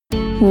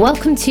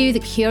Welcome to the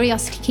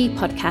Curiosity Key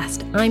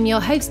podcast. I'm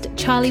your host,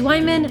 Charlie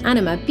Wyman, and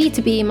I'm a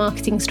B2B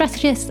marketing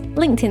strategist,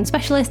 LinkedIn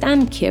specialist,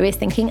 and curious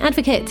thinking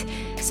advocate.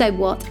 So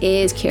what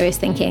is curious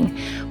thinking?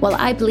 Well,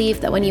 I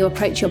believe that when you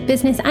approach your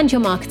business and your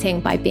marketing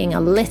by being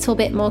a little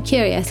bit more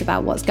curious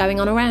about what's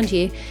going on around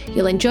you,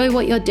 you'll enjoy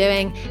what you're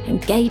doing,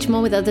 engage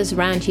more with others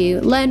around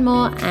you, learn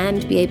more,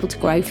 and be able to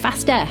grow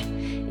faster.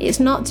 It's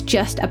not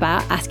just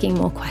about asking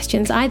more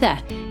questions either.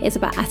 It's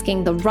about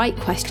asking the right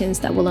questions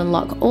that will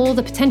unlock all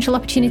the potential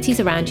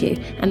opportunities around you.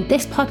 And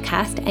this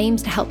podcast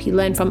aims to help you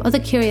learn from other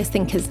curious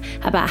thinkers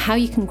about how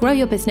you can grow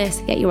your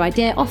business, get your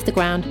idea off the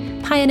ground,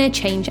 pioneer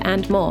change,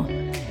 and more.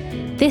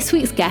 This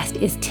week's guest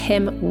is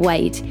Tim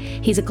Wade.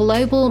 He's a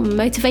global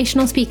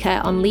motivational speaker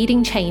on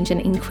leading change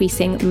and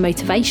increasing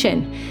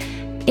motivation.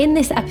 In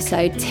this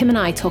episode, Tim and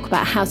I talk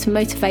about how to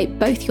motivate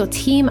both your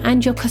team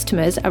and your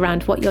customers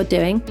around what you're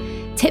doing,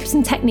 tips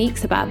and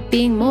techniques about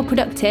being more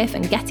productive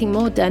and getting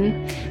more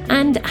done,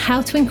 and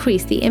how to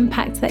increase the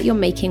impact that you're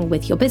making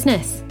with your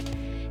business.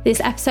 This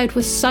episode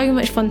was so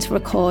much fun to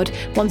record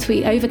once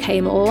we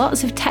overcame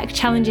lots of tech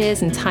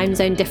challenges and time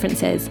zone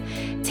differences.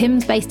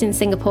 Tim's based in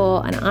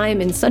Singapore and I'm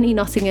in sunny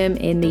Nottingham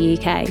in the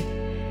UK.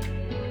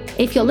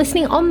 If you're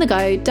listening on the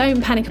go,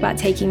 don't panic about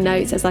taking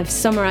notes, as I've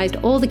summarised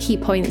all the key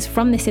points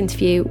from this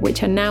interview,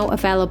 which are now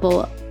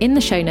available in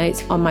the show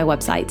notes on my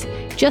website.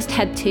 Just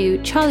head to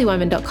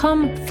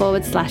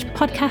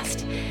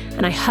charliewyman.com/podcast,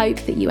 and I hope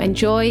that you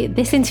enjoy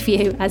this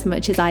interview as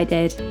much as I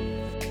did.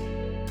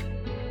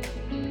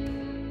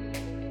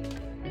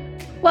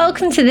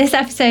 Welcome to this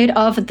episode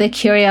of the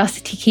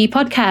Curiosity Key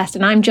podcast,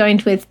 and I'm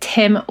joined with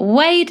Tim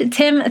Wade.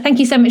 Tim, thank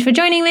you so much for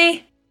joining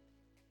me.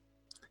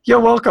 You're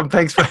welcome.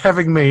 Thanks for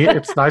having me.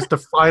 It's nice to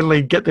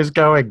finally get this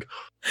going.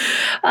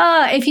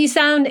 If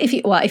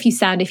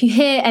you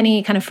hear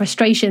any kind of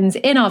frustrations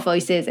in our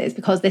voices, it's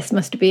because this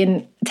must have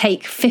been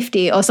take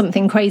 50 or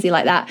something crazy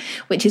like that,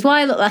 which is why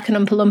I look like an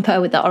Oompa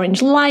Loompa with the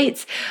orange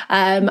lights,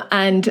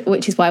 and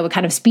which is why we're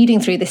kind of speeding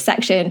through this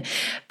section.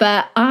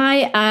 But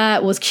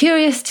I was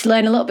curious to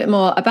learn a little bit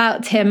more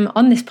about Tim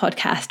on this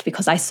podcast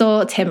because I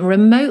saw Tim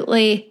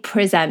remotely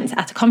present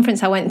at a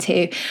conference I went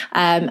to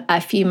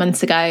a few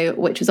months ago,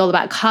 which was all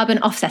about carbon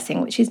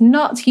offsetting, which is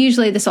not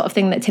usually the sort of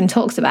thing that Tim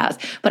talks about,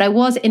 but I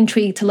was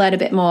intrigued to learn a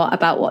bit more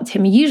about what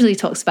Tim usually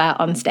talks about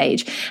on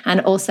stage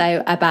and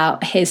also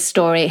about his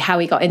story, how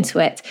he got into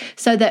it,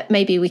 so that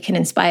maybe we can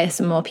inspire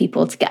some more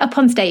people to get up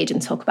on stage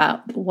and talk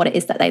about what it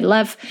is that they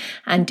love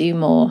and do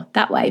more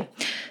that way.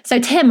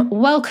 So Tim,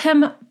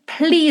 welcome.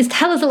 Please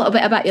tell us a little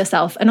bit about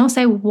yourself and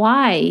also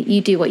why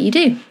you do what you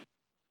do.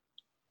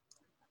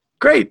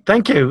 Great.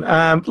 Thank you.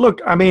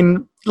 Look, I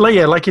mean,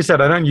 Leah, like you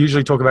said, I don't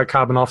usually talk about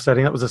carbon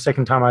offsetting. That was the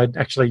second time I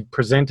actually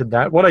presented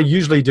that. What I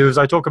usually do is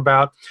I talk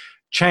about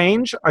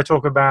change, I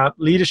talk about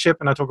leadership,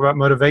 and I talk about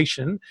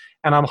motivation.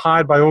 And I'm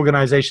hired by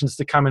organizations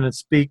to come in and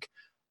speak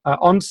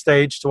on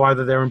stage to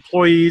either their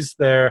employees,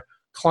 their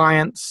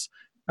clients,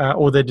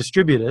 or their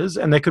distributors.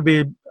 And there could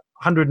be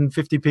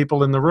 150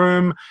 people in the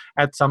room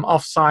at some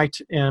offsite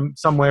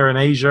somewhere in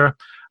Asia,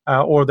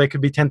 or there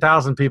could be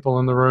 10,000 people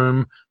in the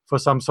room for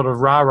some sort of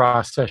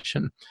rah-rah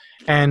session.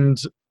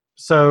 And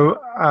so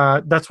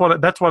that's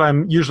what I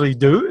usually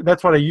do.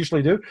 That's what I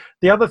usually do.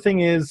 The other thing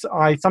is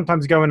I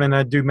sometimes go in and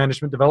I do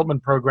management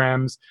development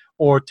programs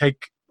or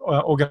take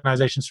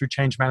organizations through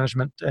change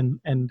management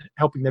and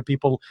helping their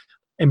people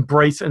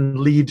embrace and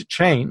lead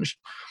change.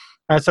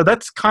 So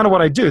that's kind of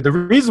what I do. The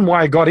reason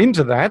why I got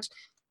into that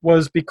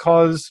was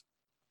because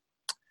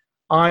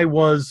I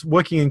was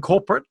working in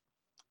corporate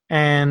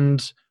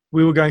and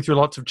we were going through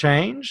lots of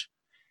change.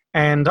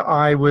 And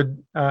I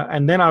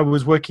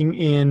was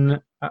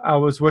working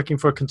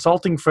for a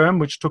consulting firm,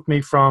 which took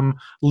me from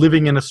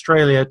living in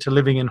Australia to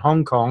living in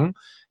Hong Kong.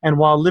 And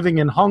while living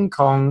in Hong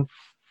Kong,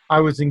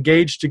 I was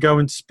engaged to go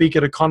and speak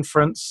at a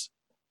conference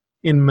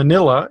in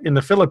Manila, in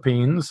the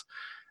Philippines,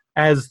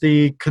 as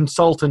the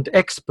consultant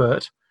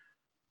expert.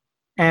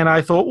 And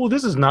I thought, well,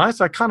 this is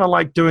nice. I kind of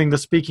like doing the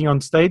speaking on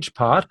stage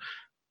part.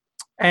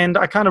 And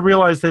I kind of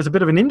realized there's a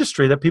bit of an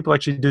industry that people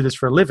actually do this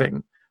for a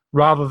living,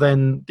 rather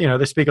than,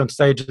 they speak on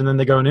stage and then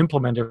they go and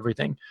implement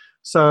everything.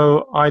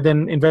 So I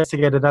then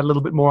investigated that a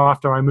little bit more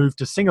after I moved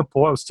to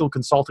Singapore. I was still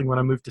consulting when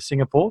I moved to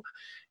Singapore.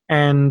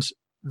 And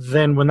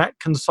then when that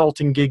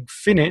consulting gig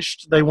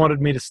finished, they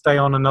wanted me to stay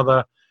on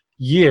another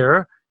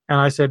year. And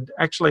I said,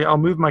 actually, I'll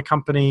move my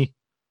company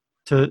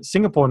to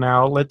Singapore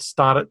now. Let's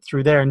start it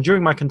through there. And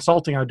during my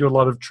consulting, I do a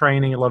lot of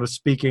training, a lot of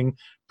speaking,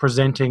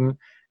 presenting.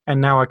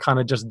 And now I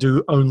kind of just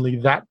do only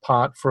that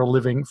part for a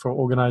living for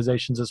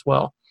organizations as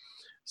well.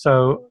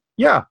 So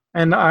yeah,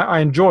 and I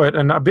enjoy it.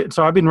 And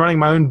so I've been running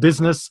my own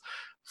business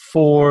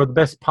for the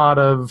best part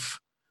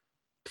of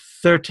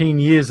 13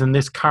 years in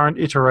this current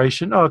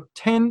iteration.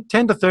 10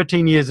 to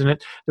 13 years in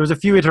it. There was a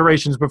few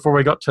iterations before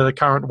we got to the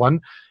current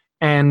one.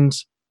 And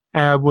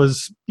I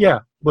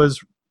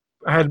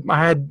had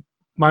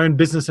my own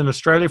business in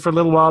Australia for a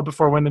little while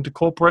before I went into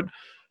corporate.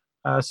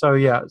 So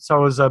I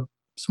was a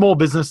small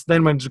business,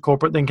 then went into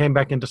corporate, then came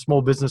back into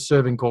small business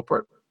serving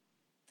corporate.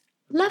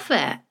 Love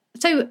it.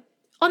 So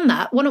on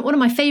that, one of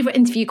my favorite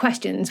interview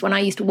questions when I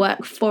used to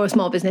work for a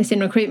small business in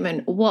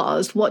recruitment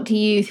was, what do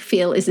you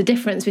feel is the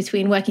difference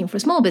between working for a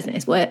small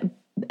business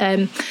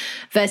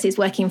versus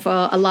working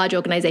for a large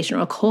organization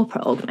or a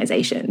corporate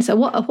organization? So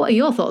what are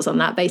your thoughts on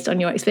that based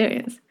on your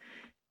experience?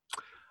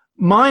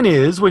 Mine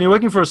is, when you're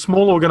working for a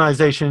small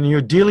organization and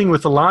you're dealing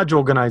with a large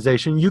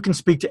organization, you can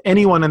speak to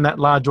anyone in that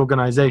large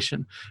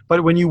organization.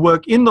 But when you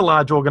work in the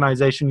large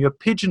organization, you're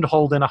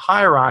pigeonholed in a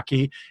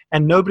hierarchy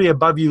and nobody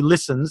above you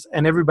listens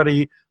and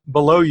everybody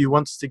below you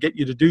wants to get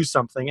you to do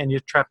something and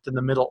you're trapped in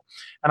the middle.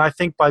 And I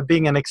think by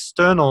being an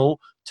external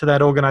to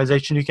that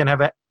organization, you can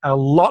have a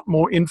lot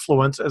more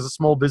influence as a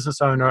small business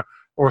owner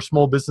or a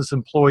small business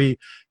employee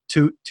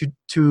to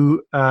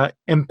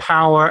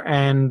empower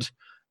and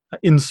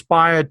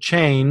inspire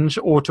change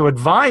or to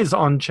advise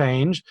on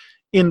change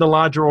in the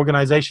larger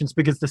organizations,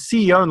 because the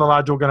CEO in the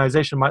large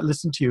organization might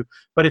listen to you,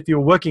 but if you're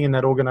working in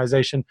that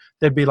organization,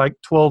 there'd be like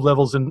 12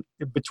 levels in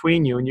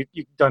between you and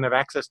you don't have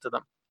access to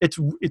them. It's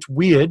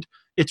weird,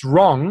 it's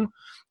wrong.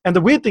 And the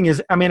weird thing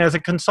is, I mean, as a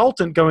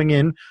consultant going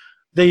in,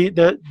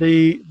 the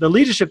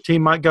leadership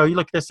team might go,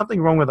 look, there's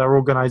something wrong with our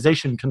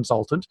organization,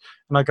 consultant.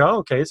 And I go,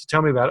 okay, so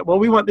tell me about it. Well,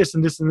 we want this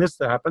and this and this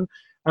to happen.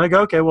 And I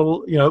go, okay,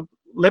 well,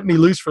 let me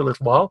loose for a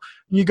little while.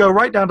 And you go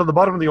right down to the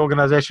bottom of the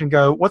organization and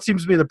go, what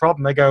seems to be the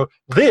problem? They go,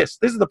 this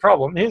is the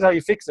problem. Here's how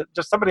you fix it.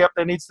 Just somebody up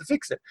there needs to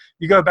fix it.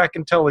 You go back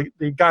and tell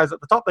the guys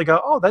at the top, they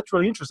go, oh, that's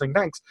really interesting.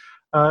 Thanks.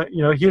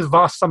 Here's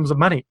vast sums of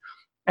money.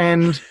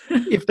 And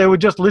if they would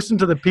just listen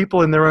to the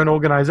people in their own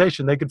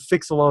organization, they could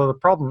fix a lot of the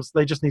problems.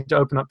 They just need to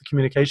open up the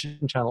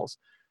communication channels.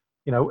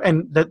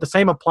 And the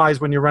same applies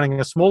when you're running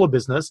a smaller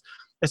business,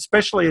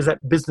 especially as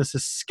that business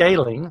is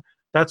scaling.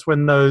 That's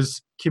when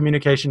those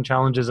communication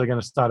challenges are going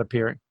to start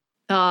appearing.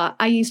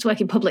 I used to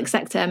work in public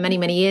sector many,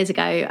 many years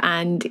ago.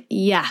 And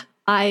yeah,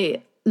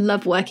 I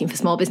love working for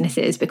small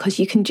businesses because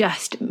you can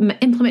just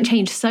implement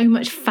change so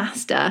much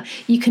faster.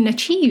 You can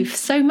achieve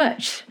so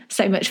much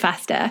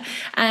faster.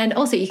 And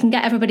also you can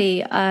get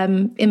everybody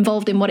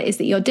involved in what it is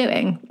that you're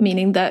doing,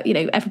 meaning that,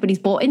 everybody's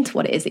bought into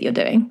what it is that you're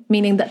doing,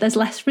 meaning that there's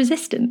less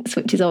resistance,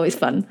 which is always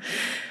fun.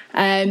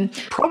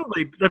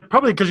 Probably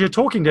because you're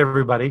talking to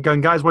everybody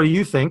going, guys, what do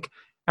you think?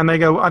 And they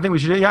go, I think we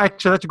should. Yeah,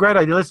 actually, that's a great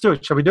idea. Let's do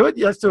it. Shall we do it?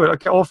 Yeah, let's do it.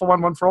 Okay, all for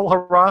one, one for all.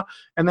 Hurrah.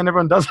 And then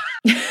everyone does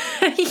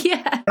it.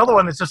 Yeah. The other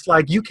one is just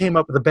like, you came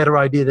up with a better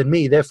idea than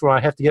me, therefore I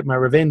have to get my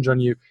revenge on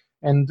you.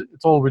 And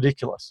it's all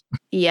ridiculous.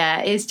 Yeah,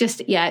 it's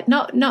just,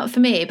 not for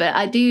me, but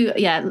I do,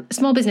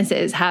 small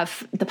businesses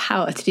have the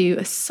power to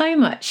do so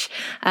much.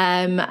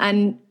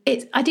 And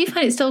I do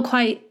find it still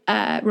quite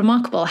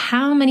remarkable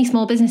how many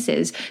small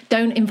businesses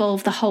don't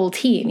involve the whole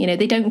team.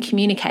 They don't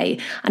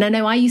communicate. And I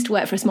know I used to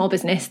work for a small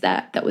business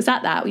that was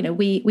at that.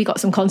 We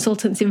got some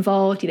consultants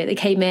involved. They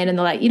came in and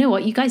they're like, you know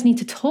what, you guys need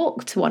to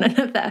talk to one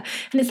another.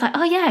 And it's like,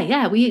 oh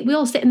yeah, we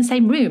all sit in the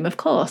same room. Of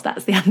course,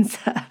 that's the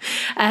answer.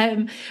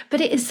 But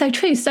it is so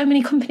true. So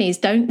many companies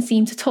don't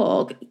seem to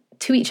talk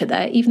to each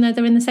other, even though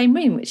they're in the same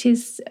room, which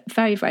is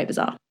very, very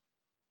bizarre.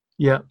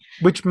 Yeah,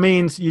 which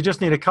means you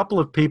just need a couple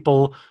of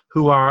people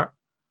who are,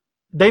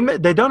 they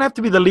don't have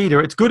to be the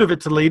leader. It's good if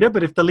it's a leader,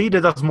 but if the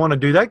leader doesn't want to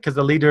do that because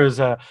the leader is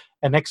an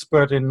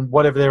expert in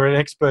whatever they're an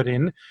expert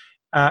in,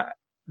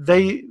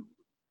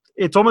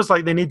 it's almost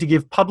like they need to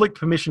give public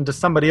permission to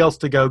somebody else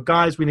to go,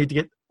 guys, we need to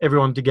get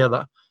everyone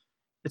together.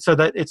 So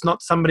that it's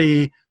not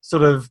somebody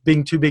sort of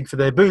being too big for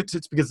their boots.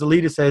 It's because the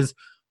leader says,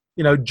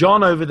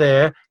 John over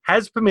there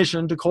has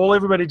permission to call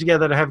everybody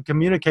together to have a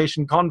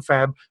communication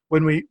confab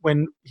when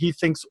he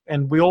thinks,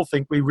 and we all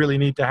think we really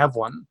need to have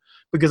one,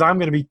 because I'm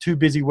going to be too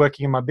busy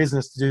working in my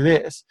business to do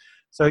this.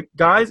 So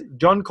guys,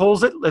 John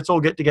calls it, let's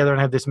all get together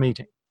and have this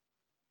meeting.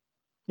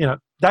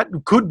 That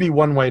could be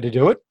one way to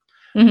do it.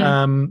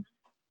 Mm-hmm.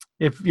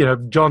 If,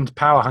 John's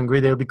power hungry,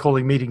 they'll be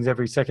calling meetings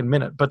every second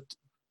minute, but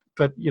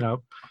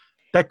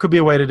that could be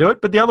a way to do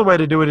it. But the other way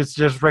to do it is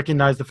just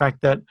recognize the fact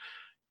that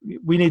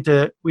we need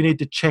to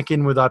check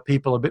in with our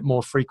people a bit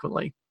more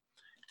frequently.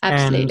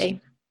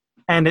 Absolutely.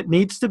 And it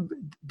needs to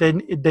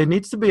there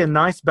needs to be a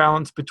nice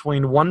balance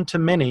between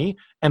one-to-many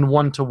and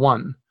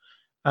one-to-one.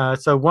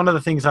 So one of the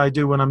things I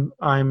do when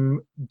I'm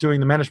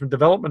doing the management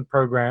development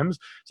programs,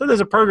 so there's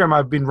a program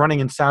I've been running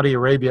in Saudi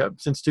Arabia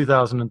since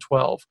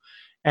 2012,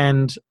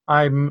 and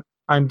I'm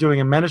doing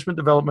a management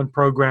development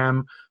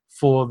program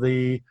for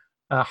the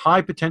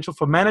high potential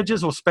for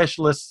managers or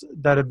specialists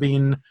that have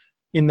been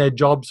in their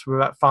jobs for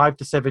about 5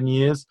 to 7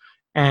 years,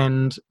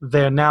 and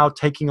they're now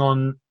taking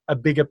on a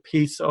bigger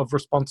piece of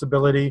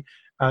responsibility.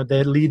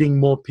 They're leading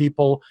more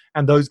people,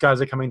 and those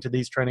guys are coming to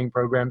these training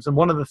programs. And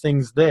one of the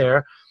things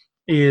there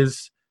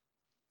is,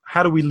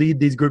 how do we lead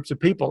these groups of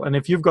people? And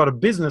if you've got a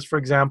business, for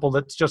example,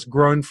 that's just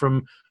grown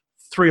from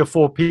 3 or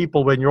 4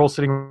 people when you're all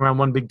sitting around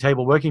one big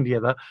table working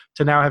together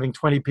to now having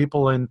 20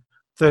 people and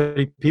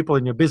 30 people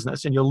in your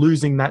business, and you're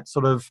losing that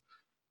sort of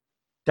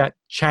that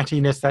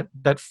chattiness,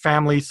 that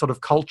family sort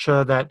of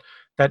culture,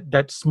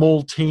 that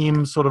small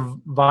team sort of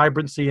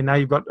vibrancy, and now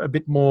you've got a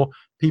bit more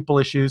people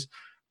issues.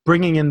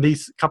 bringing in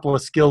these couple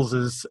of skills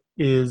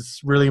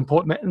is really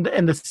important.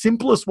 And the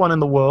simplest one in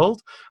the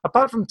world,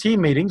 apart from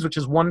team meetings, which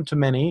is one to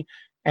many,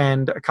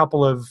 and a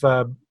couple of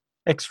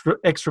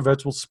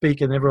extroverts will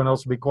speak and everyone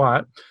else will be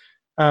quiet,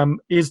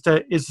 is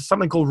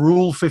something called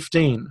Rule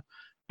 15.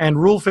 And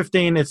Rule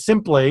 15 is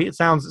simply, it's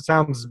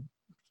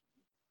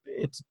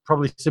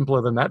probably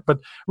simpler than that, but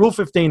Rule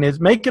 15 is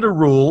make it a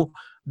rule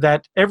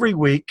that every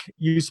week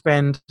you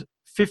spend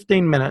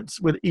 15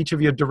 minutes with each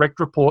of your direct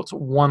reports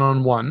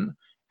one-on-one,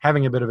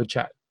 having a bit of a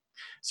chat.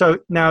 So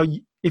now,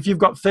 if you've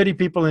got 30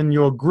 people in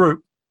your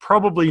group,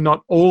 probably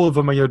not all of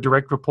them are your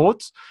direct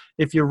reports.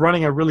 If you're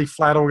running a really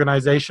flat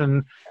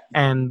organization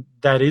and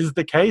that is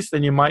the case,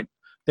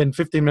 then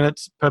 15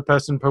 minutes per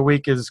person per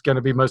week is going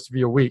to be most of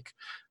your week.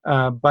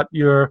 But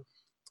the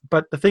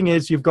thing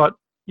is, you've got,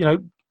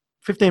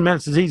 15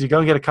 minutes is easy. Go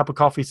and get a cup of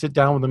coffee, sit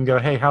down with them, go,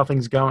 hey, how are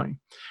things going?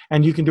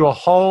 And you can do a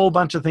whole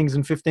bunch of things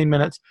in 15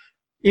 minutes.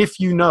 If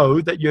you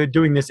know that you're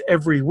doing this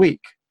every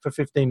week for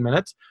 15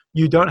 minutes,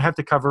 you don't have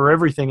to cover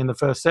everything in the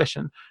first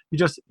session. You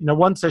just,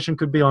 one session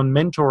could be on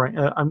mentoring.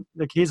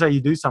 Like, here's how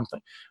you do something.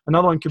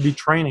 Another one could be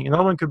training.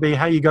 Another one could be,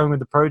 how are you going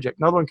with the project?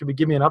 Another one could be,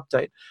 give me an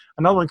update.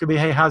 Another one could be,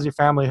 hey, how's your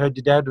family? Heard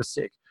your dad was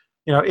sick.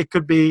 It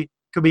could be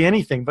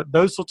anything, but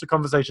those sorts of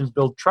conversations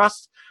build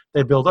trust.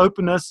 They build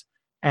openness.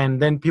 And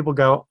then people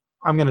go,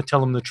 I'm going to tell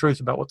them the truth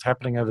about what's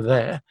happening over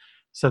there,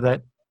 so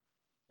that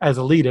as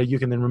a leader, you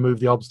can then remove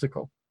the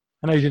obstacle.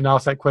 I know you didn't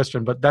ask that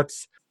question, but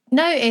that's...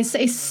 No,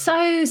 it's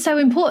so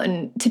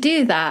important to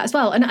do that as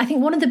well. And I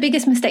think one of the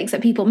biggest mistakes that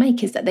people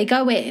make is that they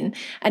go in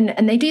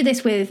and they do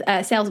this with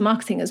sales and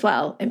marketing as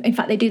well. In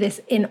fact, they do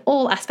this in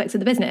all aspects of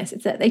the business.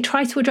 It's that they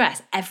try to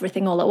address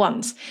everything all at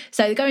once.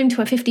 So they go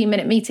into a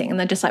 15-minute meeting and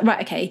they're just like,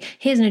 right, okay,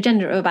 here's an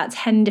agenda of about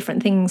 10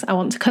 different things I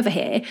want to cover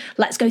here.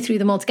 Let's go through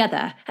them all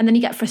together. And then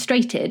you get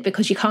frustrated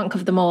because you can't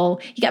cover them all.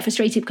 You get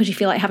frustrated because you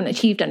feel like you haven't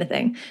achieved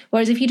anything.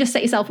 Whereas if you just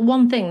set yourself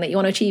one thing that you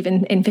want to achieve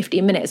in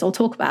 15 minutes or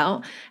talk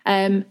about,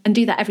 and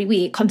do that every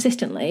week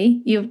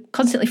consistently, you're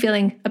constantly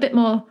feeling a bit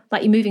more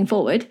like you're moving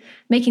forward,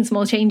 making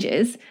small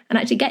changes and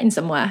actually getting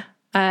somewhere.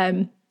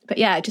 But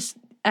yeah, I just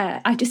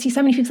see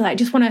so many people that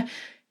just want to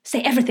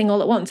say everything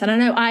all at once. And I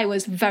know I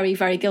was very,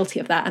 very guilty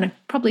of that. And I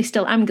probably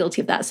still am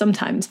guilty of that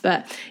sometimes.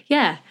 But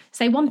yeah,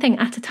 say one thing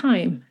at a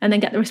time and then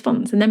get the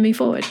response and then move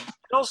forward.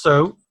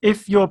 Also,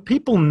 if your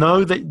people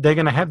know that they're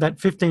going to have that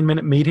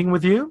 15-minute meeting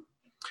with you,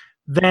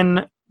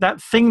 then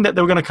that thing that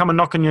they were going to come and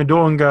knock on your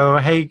door and go,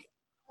 hey,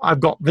 I've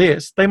got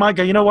this, they might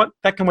go, you know what,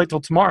 that can wait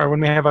till tomorrow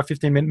when we have our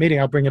 15-minute meeting,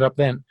 I'll bring it up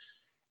then.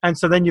 And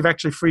so then you've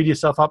actually freed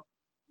yourself up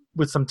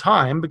with some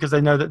time because they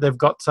know that they've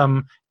got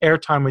some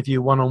airtime with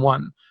you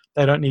one-on-one.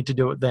 They don't need to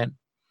do it then.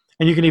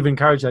 And you can even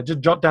encourage that. Just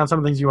jot down some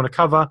of the things you want to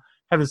cover,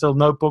 have this little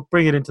notebook,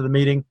 bring it into the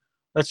meeting.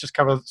 Let's just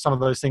cover some of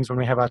those things when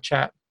we have our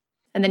chat.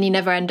 And then you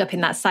never end up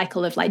in that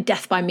cycle of like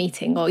death by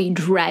meeting, or you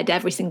dread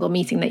every single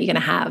meeting that you're going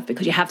to have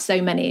because you have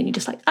so many and you're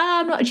just like,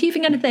 I'm not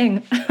achieving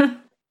anything.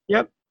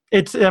 Yep.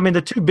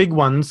 The two big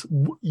ones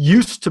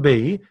used to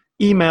be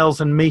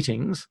emails and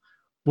meetings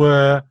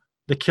were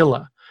the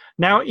killer.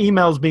 Now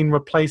email's been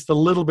replaced a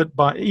little bit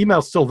by,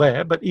 email's still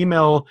there, but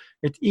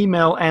it's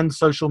email and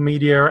social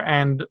media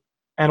and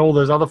all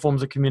those other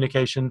forms of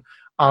communication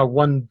are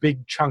one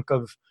big chunk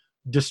of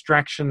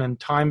distraction and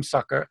time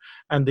sucker.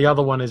 And the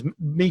other one is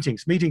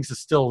meetings. Meetings are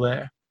still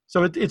there.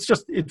 So it's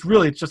just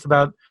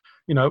about,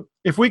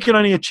 if we can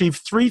only achieve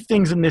 3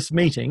 things in this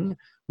meeting,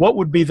 what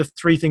would be the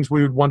 3 things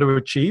we would want to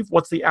achieve?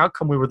 What's the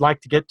outcome we would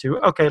like to get to?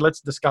 Okay, let's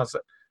discuss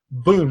it.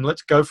 Boom,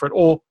 let's go for it.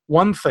 Or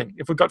one thing.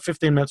 If we've got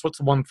 15 minutes, what's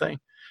the one thing?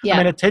 Yeah.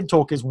 A TED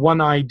Talk is one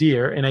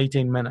idea in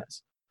 18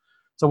 minutes.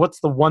 So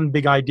what's the one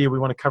big idea we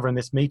want to cover in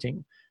this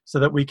meeting so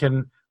that we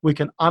can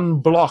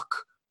unblock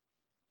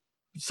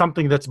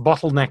something that's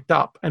bottlenecked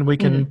up and we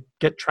can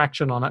get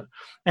traction on it.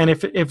 And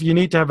if you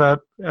need to have a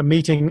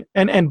meeting,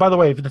 and by the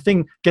way, if the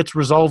thing gets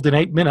resolved in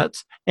 8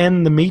 minutes,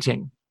 end the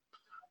meeting.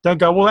 Don't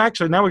go, well,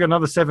 actually, now we've got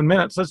another 7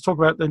 minutes. Let's talk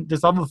about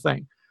this other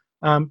thing.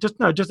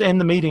 Just end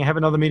the meeting, have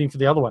another meeting for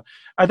the other one.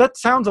 That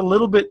sounds a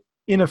little bit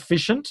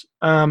inefficient,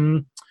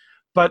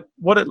 but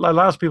what it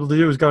allows people to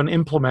do is go and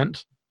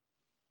implement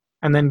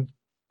and then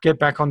get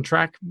back on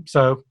track.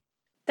 So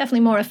definitely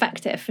more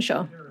effective for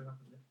sure.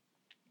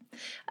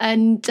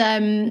 And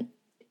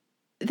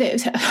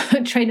there's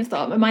a train of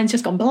thought. My mind's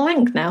just gone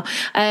blank now.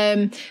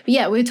 But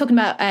yeah, we were talking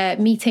about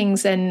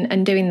meetings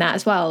and doing that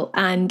as well.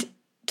 And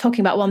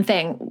talking about one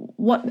thing,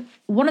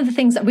 one of the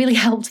things that really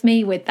helped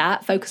me with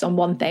that, focus on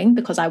one thing,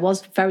 because I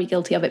was very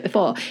guilty of it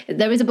before.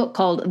 There is a book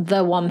called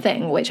The One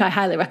Thing, which I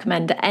highly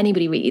recommend that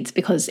anybody reads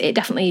because it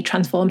definitely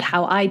transformed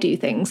how I do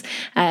things.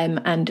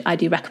 And I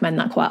do recommend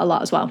that quite a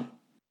lot as well.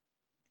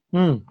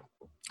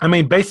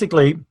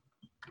 Basically,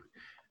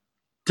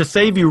 to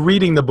save you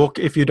reading the book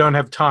if you don't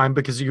have time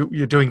because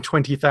you're doing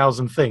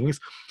 20,000 things,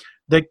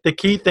 the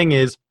key thing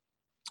is,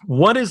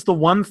 what is the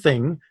one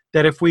thing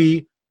that if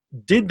we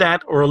did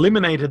that or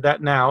eliminated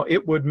that now,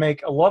 it would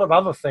make a lot of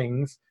other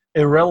things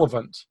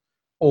irrelevant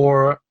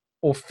or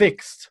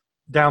fixed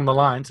down the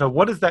line. So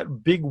what is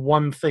that big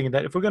one thing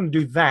that if we're going to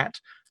do that,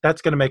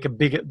 That's going to make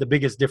the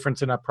biggest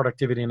difference in our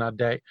productivity in our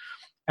day.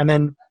 And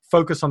then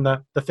focus on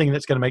the thing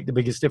that's going to make the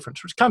biggest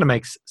difference, which kind of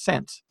makes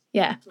sense.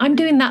 Yeah, I'm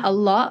doing that a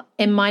lot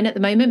in mine at the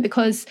moment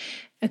because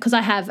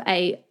I have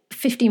a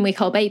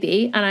 15-week-old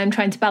baby and I'm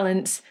trying to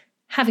balance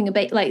having a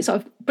baby, like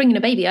sort of bringing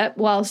a baby up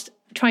whilst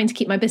trying to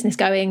keep my business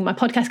going, my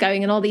podcast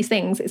going, and all these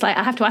things. It's like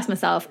I have to ask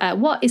myself,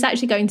 what is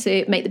actually going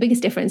to make the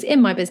biggest difference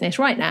in my business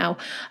right now?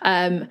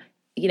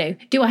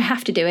 Do I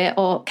have to do it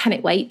or can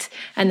it wait?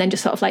 And then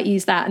just sort of like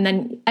use that. And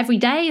then every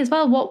day as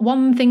well, what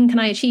one thing can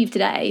I achieve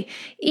today?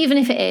 Even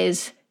if it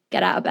is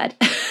get out of bed,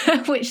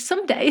 which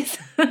some days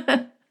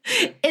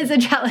is a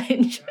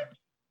challenge.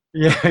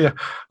 Yeah.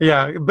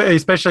 But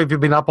especially if you've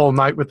been up all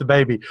night with the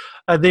baby.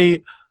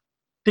 The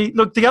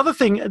other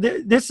thing,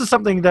 this is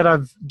something that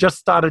I've just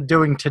started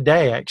doing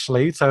today,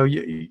 actually. So,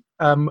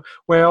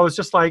 where I was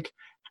just like,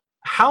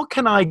 how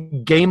can I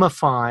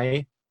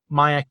gamify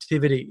my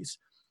activities?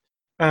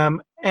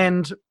 And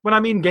when I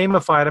mean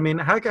gamify it, I mean,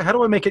 how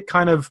do I make it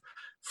kind of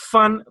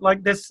fun?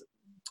 Like this,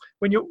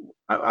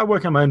 I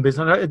work on my own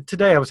business.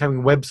 Today I was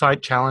having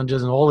website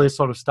challenges and all this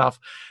sort of stuff.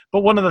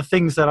 But one of the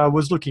things that I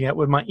was looking at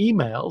were my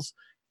emails.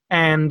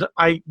 And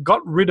I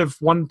got rid of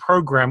one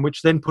program,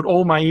 which then put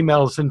all my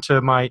emails into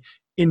my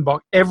inbox.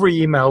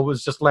 Every email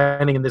was just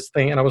landing in this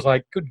thing. And I was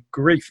like, good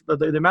grief,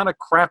 the amount of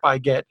crap I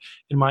get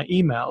in my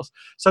emails.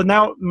 So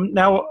now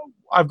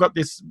I've got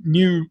this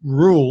new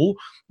rule,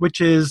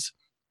 which is,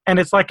 and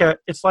it's like a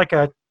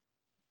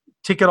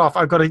tick it off.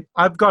 I've got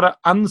to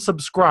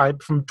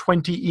unsubscribe from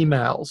 20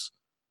 emails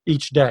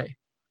each day.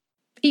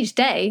 Each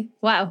day?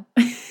 Wow.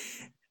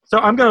 So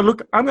I'm going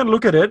to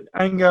look at it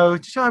and go,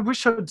 I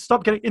wish I'd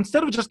stop getting,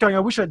 instead of just going, I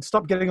wish I'd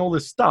stop getting all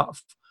this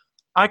stuff.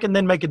 I can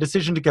then make a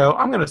decision to go,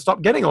 I'm going to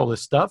stop getting all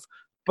this stuff.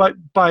 But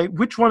by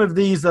which one of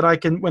these that I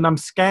can, when I'm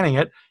scanning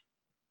it,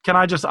 can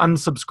I just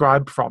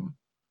unsubscribe from?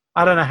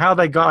 I don't know how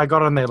I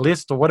got on their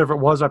list or whatever it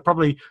was. I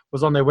probably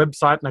was on their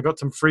website and I got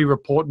some free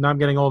report and I'm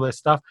getting all their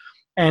stuff.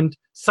 And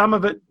some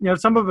of it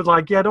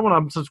like, yeah, I don't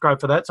want to unsubscribe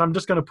for that. So I'm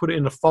just going to put it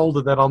in a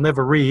folder that I'll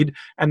never read.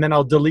 And then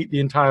I'll delete the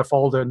entire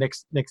folder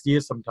next year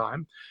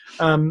sometime.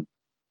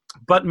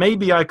 But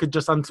maybe I could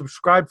just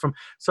unsubscribe from.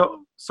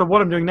 So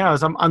what I'm doing now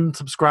is I'm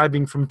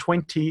unsubscribing from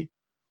 20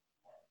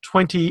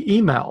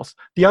 emails.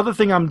 The other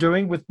thing I'm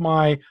doing with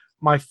my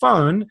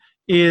phone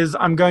is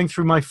I'm going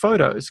through my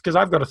photos because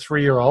I've got a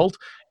 3-year-old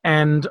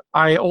and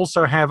I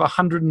also have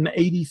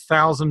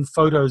 180,000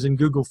 photos in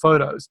Google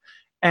Photos.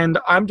 And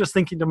I'm just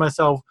thinking to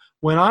myself,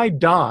 when I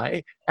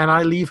die and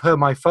I leave her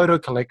my photo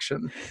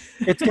collection,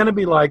 it's going to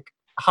be like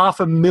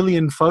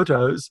 500,000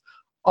 photos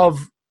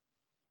of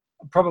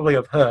probably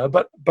of her,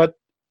 but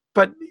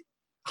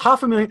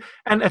 500,000.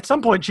 And at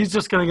some point she's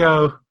just going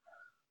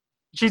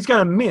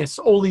to miss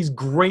all these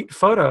great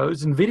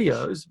photos and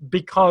videos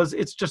because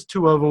it's just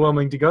too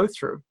overwhelming to go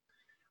through.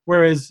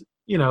 Whereas,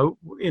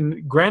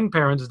 in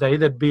grandparents' day,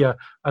 there'd be a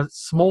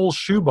small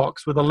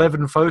shoebox with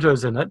 11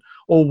 photos in it,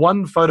 or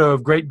one photo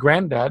of great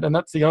granddad, and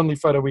that's the only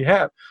photo we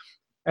have.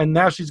 And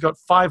now she's got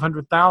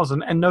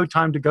 500,000 and no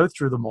time to go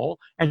through them all,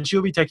 and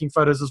she'll be taking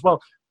photos as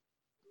well.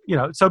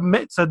 So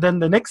then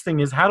the next thing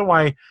is, how do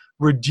I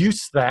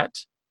reduce that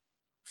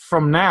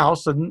from now?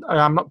 So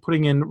I'm not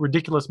putting in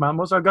ridiculous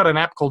amounts. So I've got an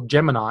app called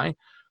Gemini,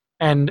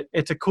 and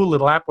it's a cool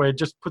little app where it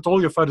just puts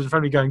all your photos in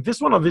front of you going, this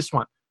one or this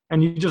one?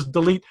 And you just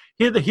delete,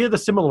 here are the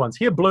similar ones,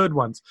 here are blurred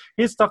ones,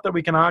 here's stuff that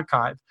we can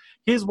archive.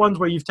 Here's ones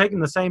where you've taken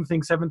the same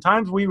thing 7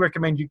 times. We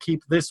recommend you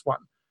keep this one.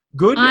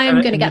 Good.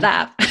 I'm going to get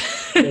that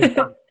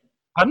app.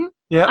 Pardon?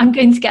 Yeah. I'm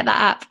going to get that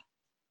app.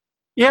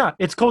 Yeah,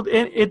 it's called,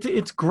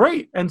 it's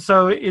great. And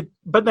so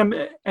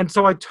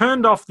I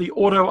turned off the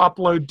auto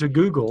upload to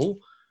Google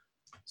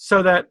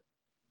so that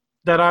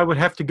I would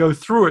have to go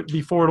through it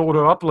before it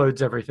auto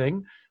uploads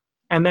everything.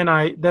 And then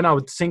I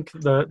would sync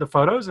the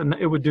photos and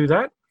it would do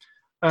that.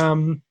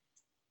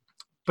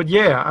 But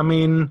yeah, I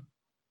mean,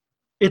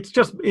 it's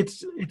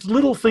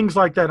little things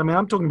like that. I mean,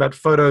 I'm talking about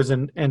photos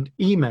and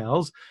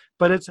emails,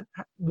 but it's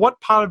what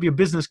part of your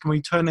business can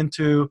we turn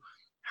into,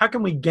 how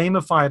can we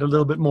gamify it a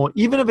little bit more?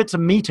 Even if it's a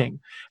meeting,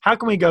 how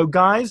can we go,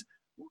 guys,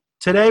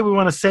 today we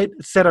want to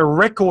set a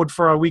record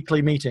for our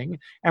weekly meeting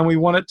and we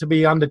want it to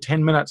be under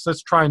 10 minutes.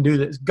 Let's try and do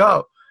this.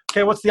 Go.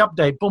 Okay, what's the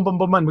update? Boom, boom,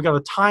 boom, and we got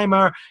a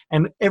timer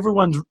and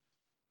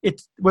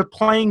we're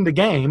playing the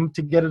game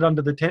to get it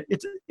under the 10.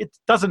 It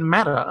doesn't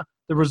matter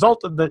the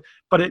result of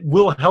but it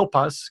will help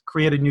us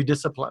create a new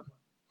discipline.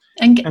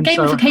 And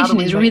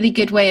gamification is a really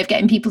good way of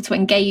getting people to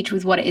engage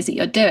with what it is that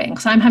you're doing.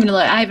 So I'm having a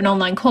look, I have an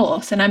online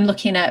course and I'm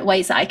looking at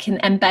ways that I can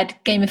embed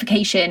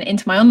gamification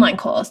into my online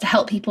course to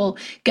help people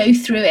go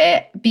through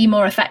it, be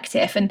more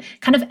effective and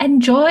kind of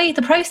enjoy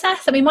the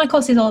process. I mean, my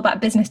course is all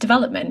about business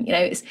development.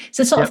 It's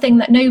the sort of thing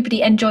that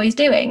nobody enjoys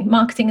doing,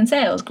 marketing and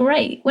sales,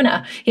 great,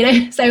 winner,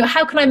 So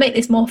how can I make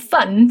this more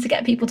fun to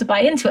get people to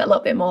buy into it a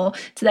little bit more,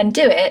 to then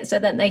do it so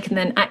that they can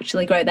then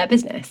actually grow their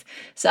business?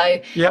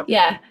 So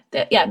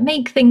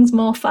make things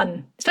more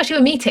fun, especially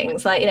with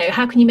meetings. Like,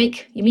 how can you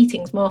make your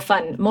meetings more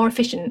fun, more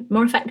efficient,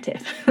 more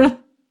effective?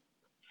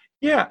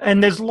 Yeah,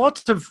 and there's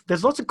lots of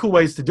cool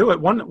ways to do it.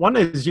 One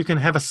is you can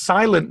have a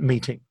silent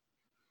meeting.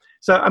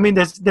 So I mean,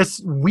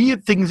 there's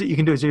weird things that you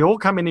can do. So you all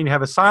come in and you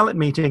have a silent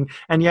meeting,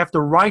 and you have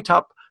to write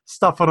up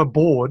stuff on a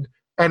board,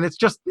 and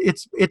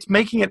it's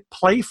making it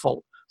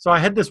playful. So I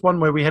had this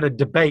one where we had a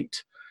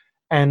debate,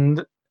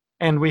 and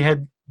we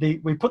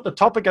put the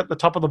topic at the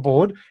top of the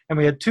board, and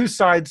we had two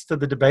sides to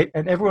the debate,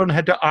 and everyone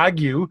had to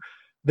argue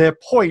their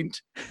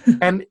point,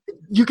 and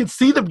you could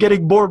see them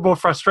getting more and more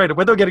frustrated.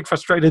 When they're getting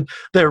frustrated,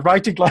 they're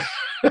writing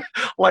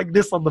like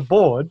this on the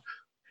board.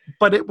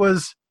 But it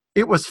was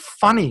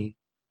funny.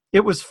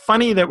 It was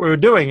funny that we were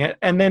doing it.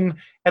 And then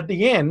at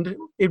the end,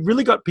 it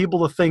really got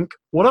people to think,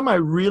 what am I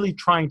really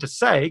trying to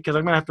say? Because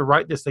I'm going to have to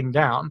write this thing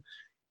down.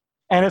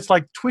 And it's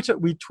like Twitter.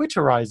 We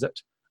Twitterize it.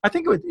 I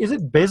think is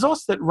it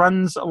Bezos that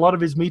runs a lot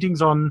of his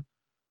meetings on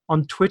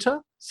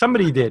Twitter?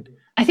 Somebody did.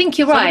 I think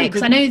you're right,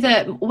 because I know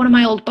that one of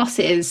my old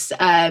bosses,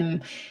 I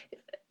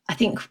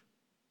think,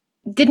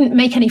 didn't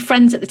make any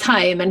friends at the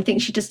time, and I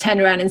think she just turned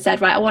around and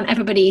said, right, I want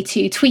everybody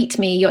to tweet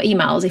me your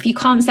emails. If you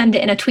can't send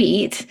it in a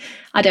tweet,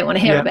 I don't want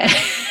to hear of it.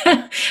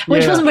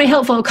 Which wasn't very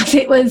helpful, because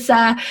it was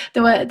there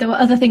were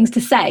other things to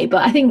say.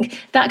 But I think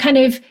that kind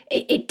of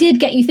it did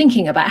get you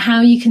thinking about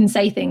how you can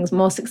say things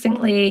more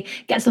succinctly,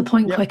 get to the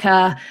point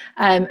quicker,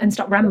 and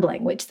stop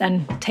rambling, which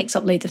then takes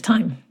up loads of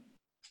time.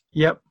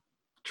 Yep,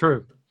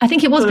 true. I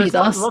think it was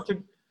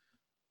Bezos.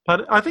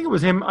 But I think it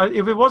was him.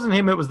 If it wasn't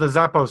him, it was the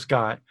Zappos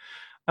guy.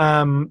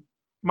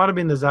 Might have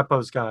been the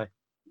Zappos guy.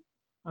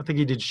 I think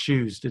he did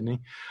shoes, didn't he?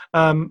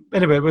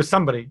 Anyway, it was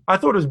somebody. I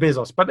thought it was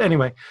Bezos, but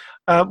anyway,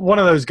 one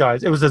of those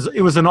guys. It was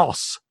an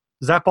os,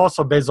 Zappos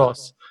or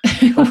Bezos.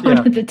 One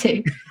of the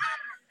two.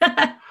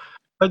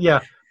 But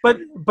yeah,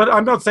 but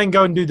I'm not saying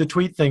go and do the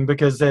tweet thing,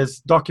 because there's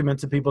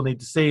documents that people need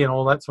to see and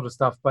all that sort of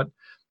stuff. But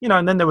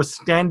and then there were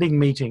standing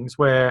meetings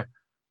where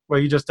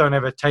you just don't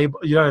have a table,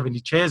 you don't have any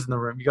chairs in the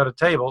room. You got a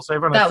table, so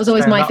everyone. That was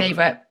always my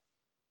favorite.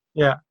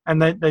 Yeah, and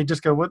they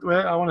just go,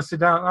 I want to sit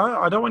down.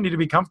 I don't want you to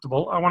be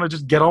comfortable. I want to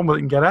just get on with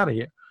it and get out of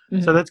here.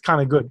 Mm-hmm. So that's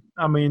kind of good.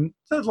 I mean,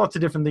 there's lots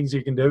of different things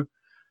you can do.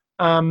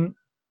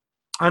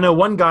 I know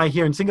one guy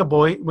here in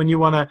Singapore, when you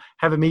want to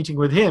have a meeting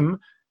with him,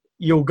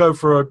 you'll go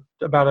for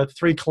about a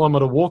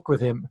 3-kilometer walk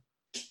with him,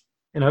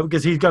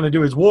 because he's going to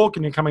do his walk,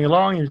 and you're coming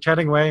along and you're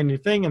chatting away and your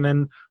thing, and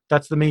then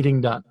that's the meeting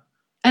done.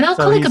 And our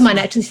colleague of mine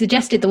actually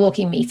suggested the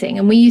walking meeting,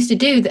 and we used to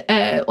do,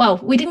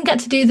 we didn't get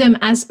to do them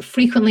as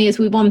frequently as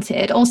we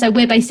wanted. Also,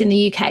 we're based in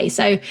the UK,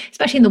 so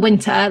especially in the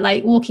winter,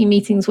 like walking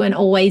meetings weren't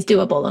always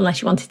doable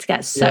unless you wanted to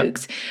get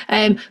soaked.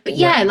 But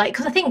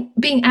because I think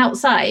being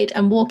outside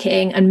and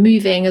walking and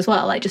moving as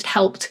well, just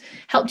helped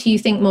you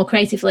think more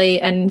creatively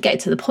and get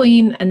to the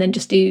point, and then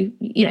just do,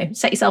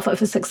 set yourself up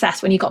for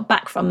success when you got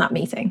back from that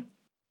meeting.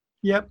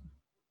 Yep.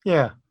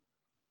 Yeah.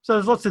 So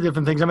there's lots of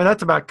different things. I mean,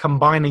 that's about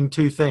combining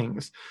two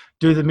things.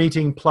 Do the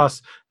meeting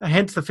plus,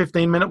 hence the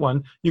 15-minute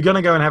one. You're going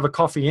to go and have a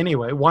coffee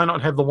anyway. Why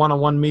not have the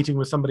one-on-one meeting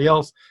with somebody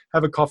else,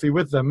 have a coffee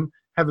with them,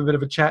 have a bit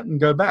of a chat, and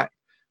go back?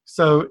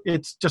 So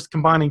it's just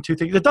combining two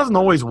things. It doesn't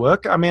always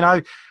work. I mean,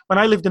 when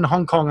I lived in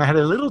Hong Kong, I had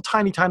a little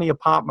tiny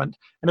apartment,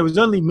 and it was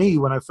only me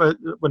when I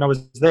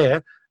was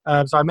there.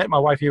 So I met my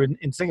wife here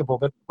in Singapore,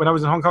 but when I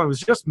was in Hong Kong, it was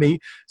just me.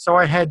 So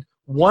I had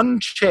one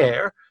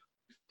chair,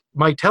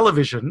 my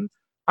television,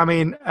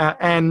 and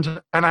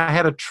I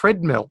had a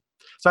treadmill.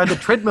 So I had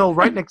the treadmill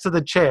right next to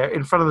the chair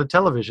in front of the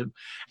television.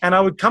 And I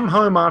would come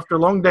home after a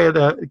long day of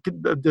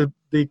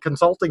the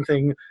consulting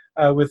thing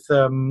with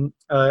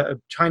a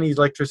Chinese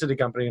electricity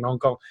company in Hong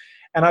Kong.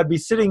 And I'd be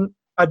sitting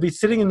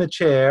in the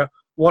chair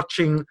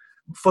watching,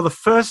 for the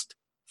first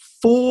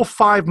 4 or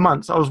 5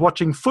 months, I was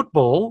watching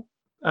football,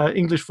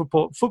 English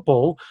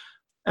football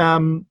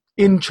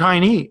in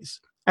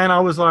Chinese. And I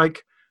was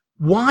like,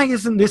 why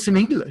isn't this in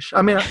English?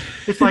 I mean,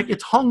 it's like,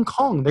 it's Hong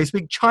Kong. They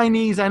speak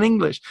Chinese and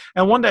English.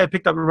 And one day I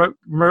picked up a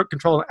remote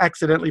control and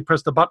accidentally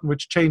pressed the button,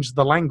 which changed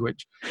the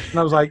language. And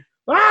I was like,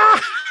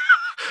 ah!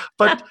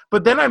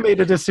 But then I made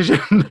a decision.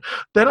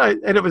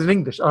 And it was in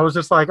English. I was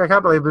just like, I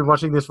can't believe I've been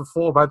watching this for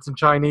 4 months in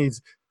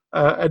Chinese.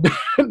 I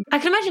can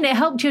imagine it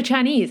helped your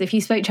Chinese if you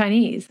spoke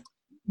Chinese.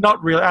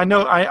 Not really.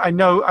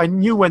 I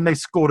knew when they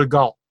scored a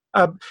goal.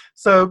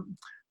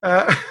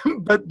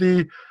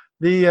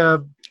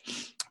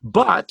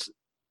 But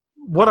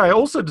what I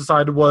also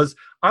decided was,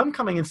 I'm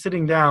coming and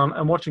sitting down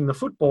and watching the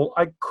football.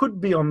 I could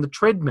be on the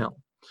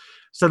treadmill.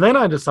 So then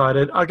I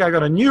decided, okay, I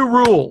got a new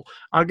rule.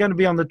 I'm going to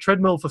be on the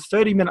treadmill for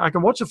 30 minutes. I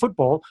can watch the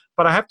football,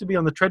 but I have to be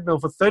on the treadmill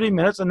for 30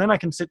 minutes, and then I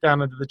can sit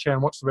down into the chair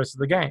and watch the rest of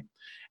the game.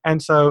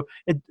 And so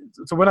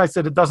when I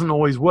said it doesn't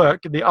always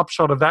work, the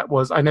upshot of that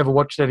was I never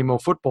watched any more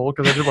football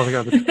because I didn't want to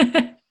go to the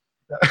treadmill.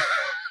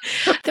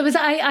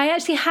 I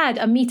actually had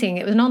a meeting.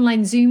 It was an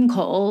online Zoom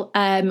call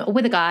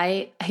with a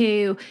guy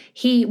who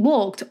he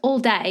walked all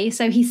day.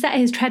 So he set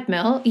his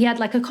treadmill. He had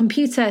like a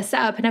computer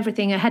set up and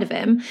everything ahead of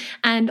him.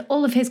 And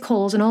all of his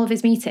calls and all of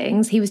his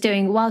meetings he was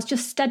doing whilst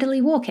just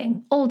steadily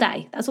walking all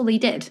day. That's all he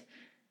did.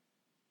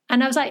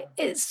 And I was like,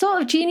 it's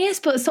sort of genius,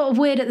 but sort of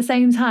weird at the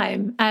same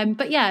time.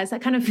 But yeah, it's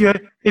that kind of...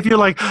 If you're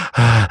like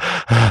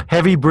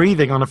heavy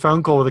breathing on a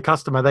phone call with a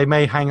customer, they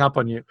may hang up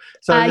on you.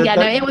 So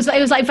it was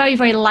like very,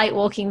 very light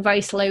walking,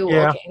 very slow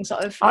walking,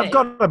 sort of. I've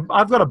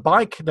got a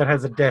bike that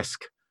has a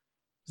desk.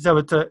 So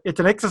it's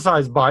an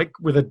exercise bike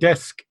with a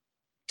desk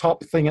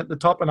top thing at the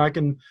top,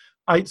 and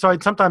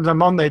sometimes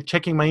I'm on there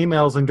checking my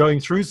emails and going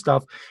through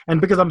stuff, and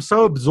because I'm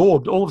so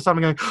absorbed, all of a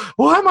sudden I'm going,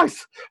 why am I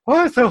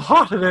so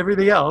hot and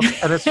everything else?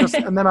 And it's just,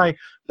 and then I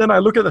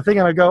look at the thing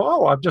and I go,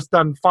 oh, I've just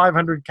done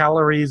 500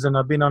 calories and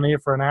I've been on here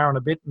for an hour and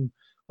a bit and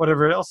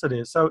whatever else it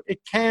is. So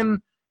it's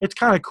kind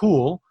of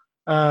cool,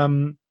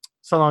 so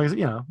long as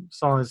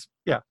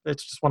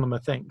it's just one of my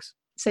things.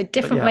 So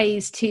different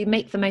ways to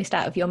make the most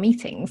out of your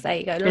meetings. There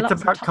you go.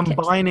 It's about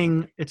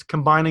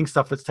combining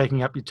stuff that's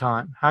taking up your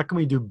time. How can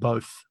we do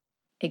both?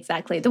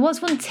 Exactly. There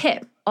was one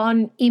tip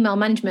on email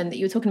management that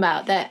you were talking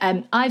about that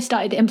I've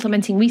started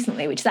implementing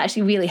recently, which is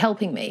actually really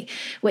helping me,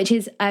 which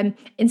is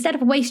instead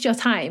of waste your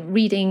time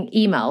reading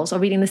emails or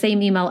reading the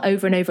same email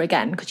over and over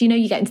again, because you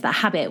get into that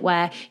habit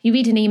where you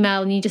read an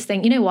email and you just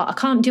think, you know what, I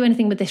can't do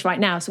anything with this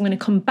right now, so I'm going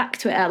to come back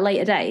to it at a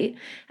later date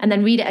and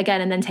then read it again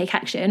and then take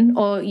action,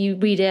 or you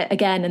read it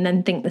again and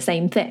then think the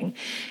same thing.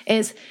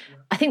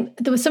 I think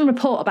there was some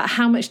report about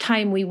how much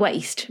time we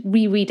waste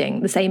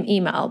rereading the same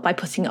email by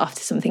putting it off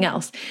to something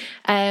else.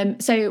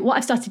 So what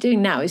I've started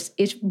doing now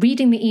is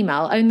reading the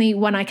email only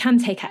when I can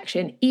take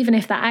action, even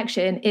if that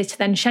action is to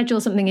then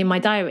schedule something in my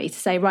diary to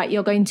say, right,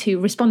 you're going to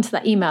respond to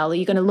that email, or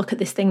you're going to look at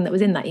this thing that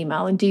was in that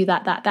email and do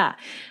that.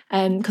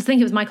 Because I think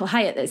it was Michael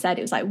Hyatt that said,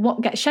 it was like,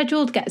 what gets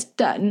scheduled gets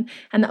done.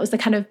 And that was the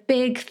kind of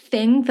big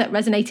thing that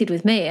resonated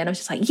with me. And I was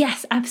just like,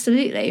 yes,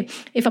 absolutely.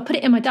 If I put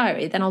it in my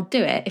diary, then I'll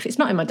do it. If it's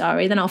not in my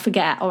diary, then I'll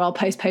forget, or I'll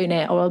postpone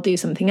it, or I'll do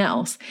something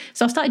else.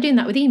 So I started doing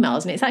that with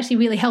emails, and it's actually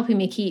really helping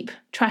me keep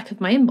track of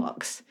my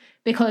inbox.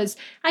 Because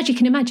as you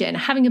can imagine,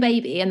 having a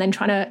baby and then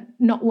trying to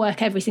not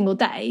work every single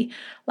day,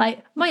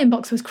 like my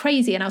inbox was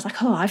crazy. And I was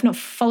like, oh, I've not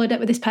followed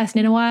up with this person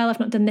in a while. I've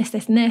not done this,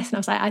 this, and this. And I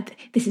was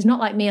like, this is not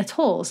like me at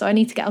all. So I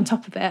need to get on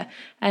top of it.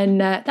 And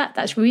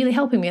that's really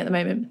helping me at the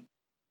moment.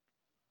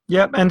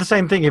 Yeah. And the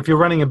same thing, if you're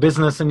running a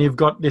business and you've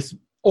got this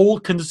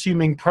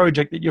all-consuming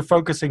project that you're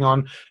focusing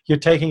on, you're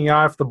taking your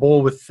eye off the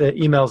ball with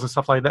emails and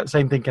stuff like that,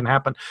 same thing can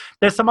happen.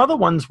 There's some other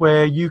ones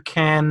where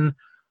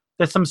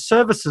there's some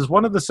services.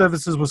 One of the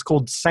services was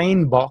called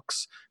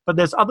SaneBox, but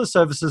there's other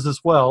services as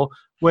well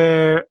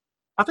where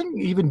I think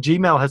even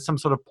Gmail has some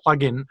sort of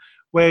plugin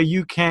where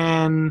you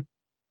can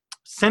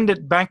send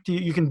it back to you.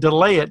 You can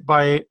delay it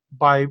by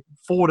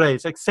 4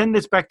 days. Like, send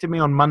this back to me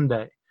on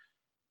Monday.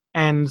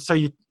 And so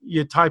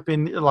you type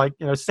in, like,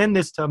 send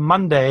this to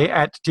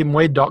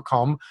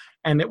monday@timwade.com,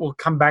 and it will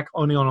come back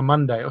only on a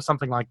Monday or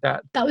something like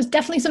that. That was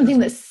definitely something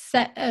that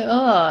set,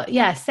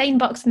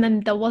 SaneBox. And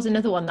then there was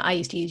another one that I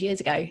used to use years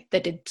ago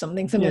that did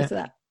something similar to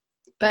that.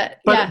 But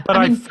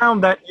I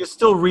found that you're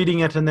still reading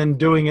it and then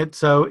doing it.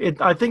 So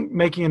I think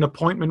making an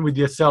appointment with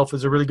yourself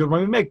is a really good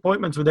one. We make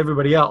appointments with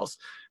everybody else.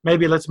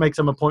 Maybe let's make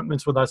some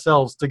appointments with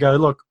ourselves to go,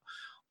 look,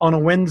 on a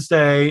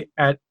Wednesday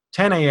at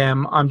 10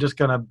 a.m., I'm just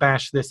going to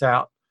bash this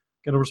out.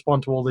 Going to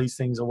respond to all these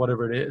things or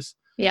whatever it is.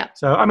 Yeah.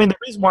 So, I mean, the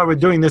reason why we're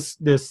doing this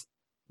is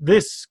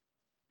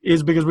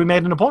because we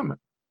made an appointment.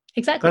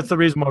 Exactly. That's the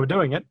reason why we're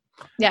doing it.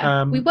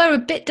 Yeah. We were a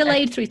bit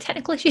delayed through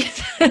technical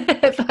issues,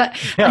 but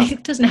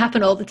it doesn't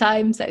happen all the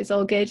time, so it's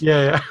all good.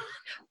 Yeah.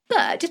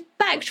 But just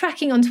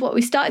backtracking onto what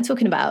we started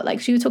talking about, like,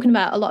 so you were talking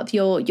about a lot of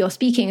your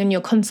speaking and your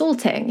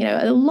consulting.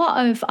 A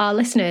lot of our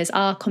listeners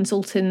are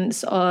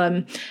consultants.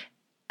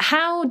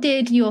 How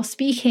did your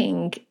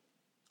speaking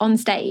on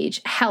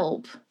stage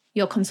help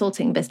your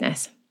consulting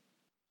business?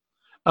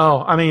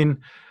 Oh, I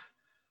mean,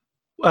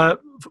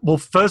 well,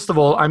 first of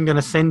all, I'm going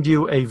to send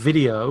you a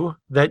video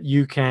that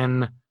you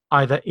can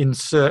either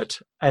insert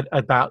at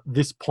about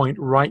this point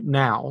right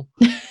now,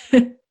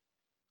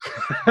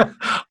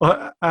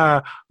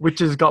 which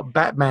has got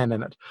Batman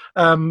in it.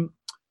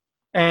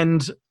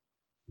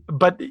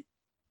 But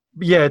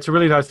yeah, it's a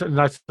really nice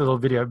little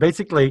video.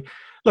 Basically,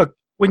 look,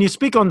 when you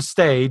speak on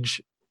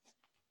stage,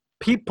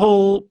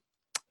 people,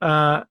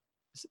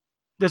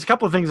 there's a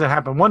couple of things that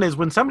happen. One is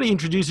when somebody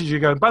introduces you,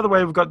 going, by the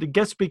way, we've got the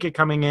guest speaker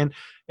coming in.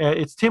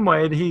 It's Tim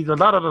Wade. He's and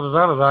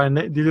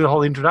they do the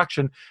whole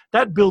introduction.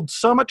 That builds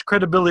so much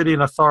credibility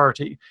and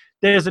authority.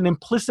 There's an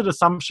implicit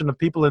assumption of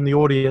people in the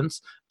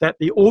audience that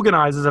the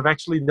organizers have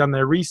actually done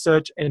their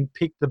research and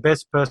picked the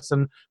best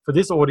person for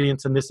this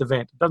audience and this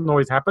event. It doesn't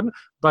always happen,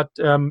 but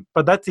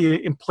that's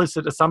the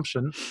implicit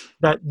assumption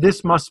that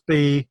this must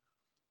be,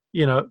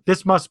 the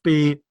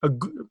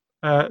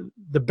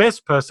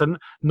best person,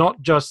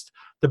 not just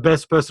the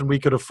best person we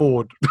could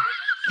afford.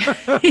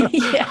 Or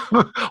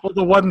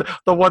the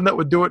one that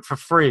would do it for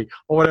free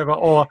or whatever.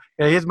 Or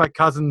here's my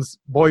cousin's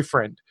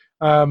boyfriend.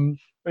 They're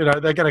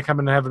going to come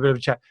in and have a bit of a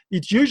chat.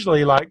 It's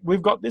usually like,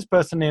 we've got this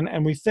person in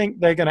and we think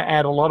they're going to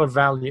add a lot of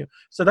value.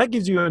 So that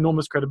gives you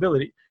enormous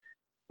credibility.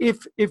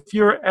 If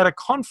you're at a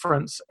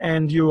conference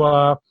and you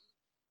are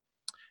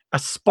a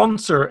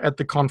sponsor at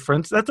the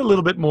conference, that's a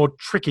little bit more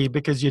tricky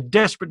because you're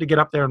desperate to get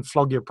up there and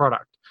flog your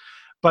product.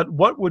 But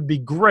what would be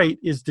great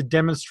is to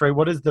demonstrate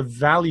what is the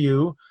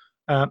value,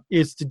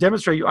 is to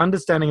demonstrate your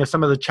understanding of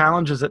some of the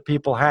challenges that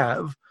people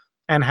have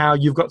and how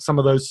you've got some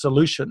of those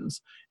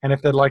solutions. And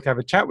if they'd like to have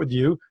a chat with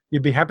you,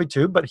 you'd be happy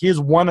to. But here's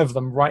one of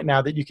them right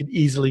now that you could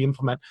easily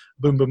implement.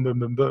 Boom, boom, boom,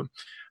 boom, boom.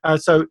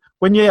 So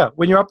when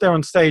you're up there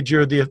on stage,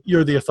 you're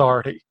the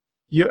authority.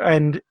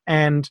 And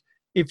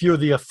if you're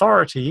the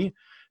authority,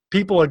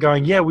 people are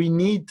going, yeah, we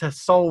need to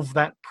solve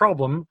that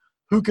problem.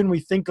 Who can we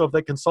think of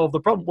that can solve the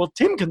problem? Well,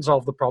 Tim can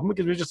solve the problem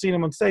because we've just seen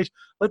him on stage.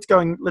 Let's go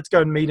and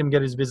meet him,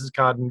 get his business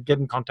card, and get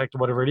in contact or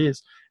whatever it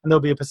is. And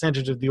there'll be a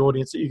percentage of the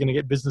audience that you're going to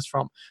get business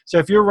from. So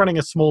if you're running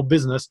a small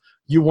business,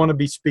 you want to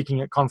be speaking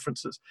at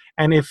conferences.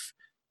 And if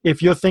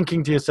you're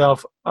thinking to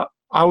yourself,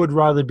 I would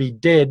rather be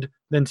dead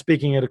than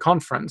speaking at a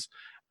conference,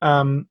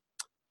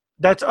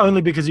 that's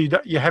only because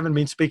you haven't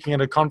been speaking at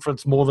a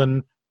conference more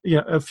than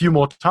a few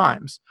more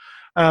times.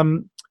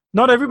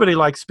 Not everybody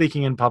likes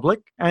speaking in public,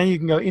 and you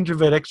can go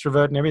introvert,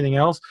 extrovert, and everything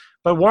else.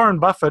 But Warren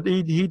Buffett,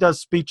 he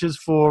does speeches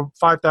for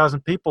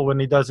 5,000 people when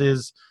he does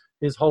his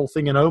whole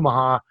thing in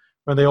Omaha,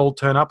 when they all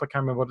turn up. I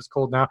can't remember what it's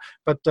called now,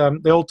 but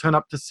they all turn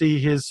up to see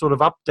his sort of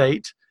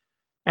update.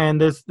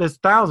 And there's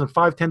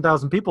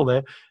 5,000-10,000 people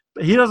there.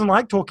 But he doesn't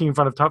like talking in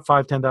front of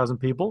 5,000-10,000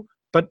 people,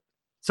 but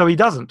so he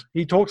doesn't.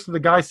 He talks to the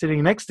guy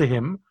sitting next to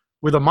him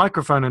with a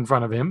microphone in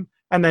front of him,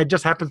 and there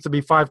just happens to be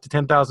 5,000 to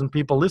 10,000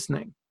 people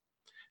listening.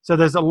 So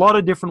there's a lot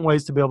of different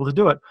ways to be able to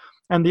do it.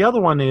 And the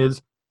other one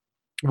is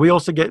we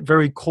also get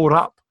very caught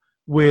up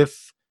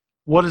with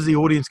what is the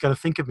audience going to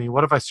think of me?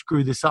 What if I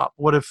screw this up?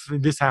 What if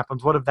this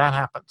happens? What if that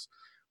happens?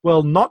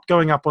 Well, not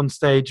going up on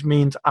stage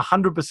means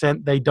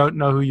 100% they don't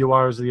know who you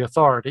are as the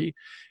authority.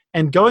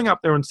 And going up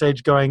there on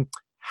stage going,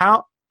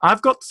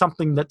 I've got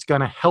something that's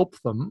going to help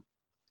them.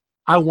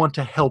 I want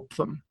to help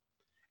them.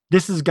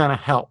 This is going to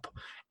help.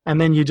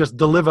 And then you just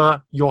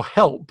deliver your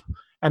help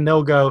and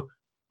they'll go,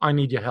 I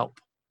need your help.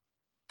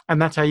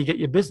 And that's how you get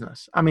your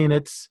business. I mean,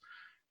 and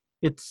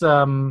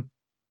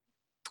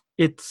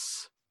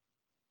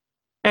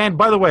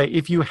by the way,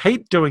 if you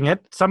hate doing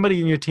it, somebody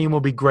in your team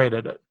will be great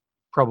at it,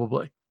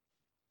 probably.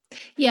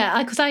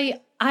 Yeah, because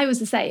I was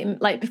the same.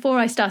 Like before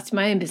I started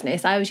my own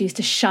business, I was used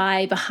to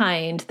shy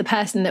behind the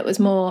person that was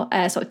more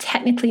sort of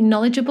technically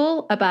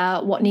knowledgeable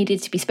about what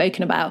needed to be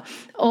spoken about,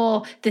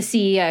 or the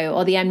CEO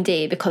or the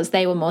MD, because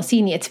they were more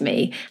senior to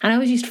me. And I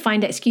always used to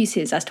find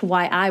excuses as to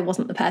why I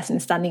wasn't the person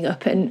standing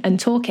up and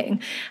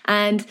talking.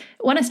 And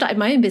when I started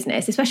my own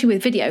business, especially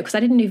with video, because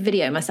I didn't do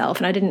video myself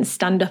and I didn't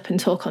stand up and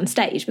talk on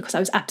stage because I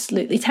was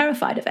absolutely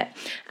terrified of it.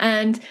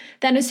 And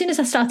then as soon as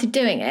I started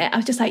doing it, I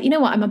was just like, you know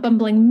what, I'm a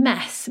bumbling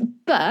mess.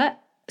 But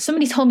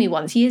somebody told me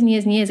once, years and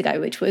years and years ago,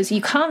 which was,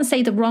 you can't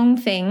say the wrong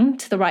thing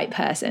to the right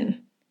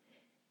person.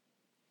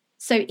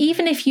 So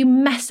even if you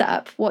mess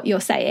up what you're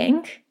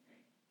saying,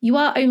 you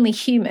are only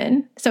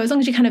human. So as long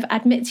as you kind of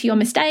admit to your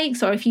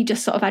mistakes, or if you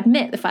just sort of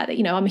admit the fact that,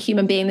 I'm a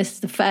human being, this is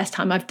the first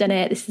time I've done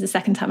it, this is the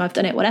second time I've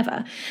done it,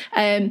 whatever,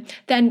 then,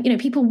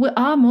 people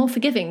are more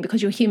forgiving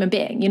because you're a human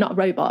being. You're not a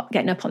robot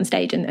getting up on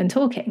stage and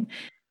talking.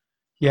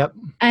 Yep.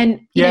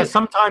 And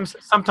sometimes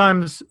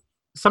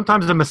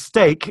a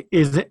mistake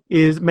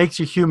is makes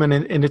you human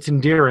and it's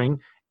endearing.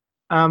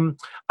 I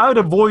would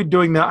avoid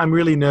doing that. I'm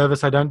really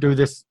nervous. I don't do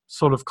this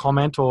sort of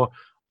comment or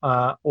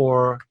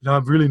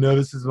I'm really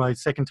nervous. This is my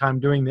second time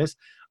doing this.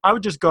 I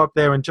would just go up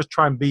there and just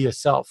try and be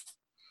yourself.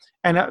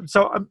 And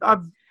so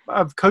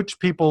I've coached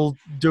people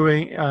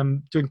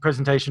doing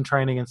presentation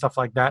training and stuff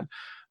like that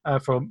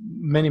for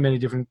many, many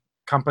different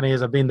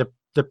companies. I've been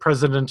the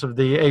president of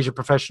the Asia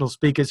Professional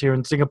Speakers here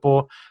in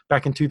Singapore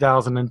back in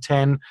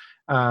 2010.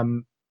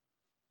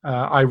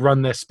 I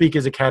run their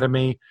Speakers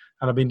Academy,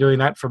 and I've been doing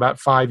that for about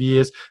 5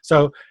 years.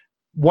 So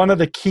one of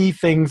the key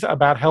things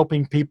about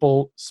helping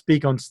people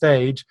speak on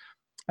stage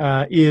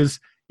is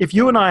if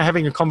you and I are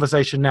having a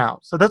conversation now,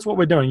 so that's what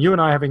we're doing, you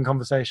and I are having a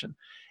conversation.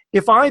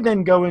 If I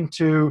then go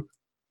into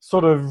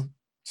sort of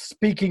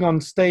speaking on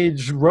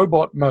stage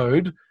robot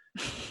mode,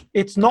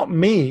 it's not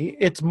me,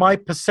 it's my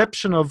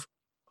perception of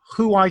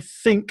who I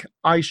think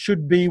I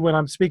should be when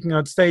I'm speaking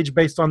on stage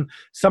based on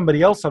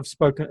somebody else I've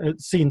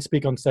seen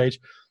speak on stage.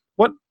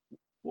 What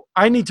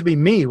I need to be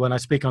me when I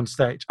speak on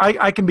stage.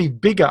 I can be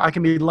bigger, I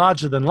can be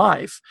larger than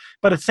life,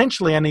 but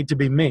essentially I need to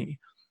be me.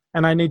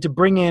 And I need to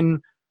bring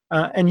in,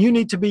 and you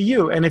need to be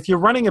you. And if you're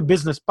running a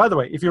business, by the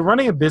way, if you're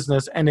running a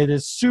business and it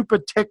is super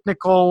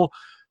technical,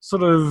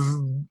 sort of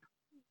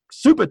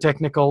super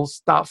technical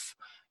stuff,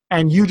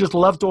 and you just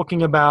love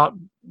talking about,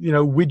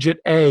 widget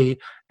A,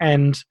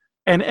 and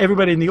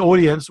everybody in the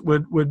audience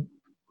would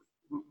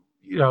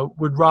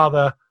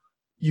rather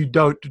you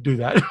don't do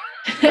that.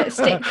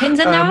 Stick pins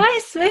in their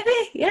eyes, maybe.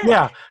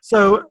 Yeah.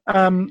 So,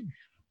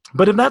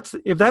 but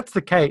if that's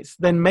the case,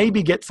 then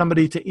maybe get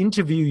somebody to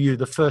interview you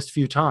the first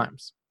few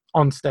times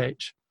on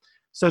stage.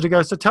 So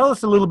tell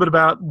us a little bit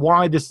about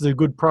why this is a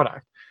good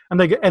product. And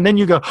then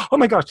you go, oh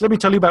my gosh, let me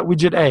tell you about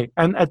widget A.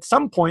 And at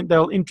some point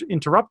they'll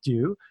interrupt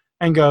you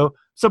and go,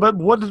 so, but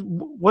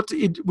what's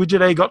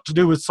widget A got to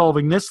do with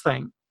solving this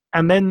thing?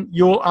 And then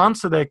you'll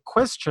answer their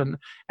question.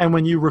 And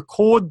when you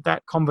record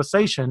that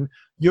conversation,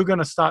 you're going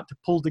to start to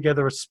pull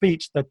together a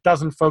speech that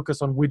doesn't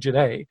focus on widget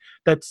A,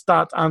 that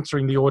starts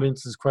answering the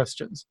audience's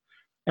questions.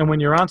 And when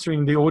you're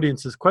answering the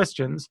audience's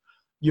questions,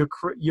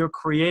 you're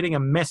creating a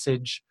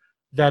message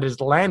that is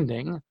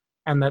landing,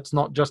 and that's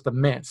not just a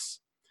mess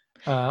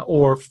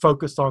or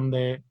focused on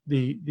the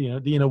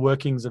inner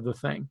workings of the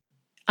thing.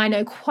 I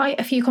know quite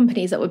a few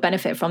companies that would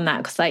benefit from that,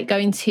 because like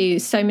going to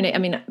so many, I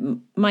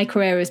mean, my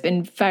career has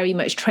been very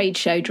much trade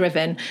show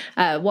driven,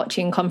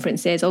 watching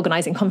conferences,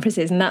 organizing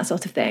conferences and that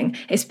sort of thing,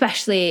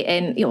 especially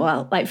in,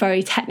 like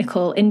very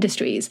technical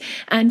industries.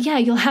 And yeah,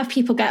 you'll have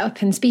people get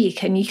up and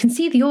speak and you can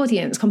see the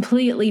audience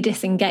completely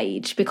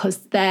disengaged because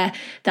they're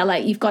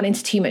like, you've gone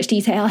into too much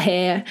detail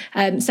here.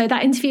 So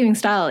that interviewing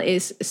style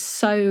is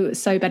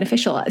so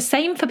beneficial.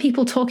 Same for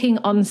people talking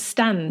on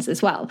stands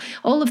as well.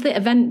 All of the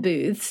event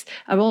booths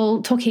are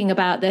all talking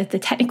about the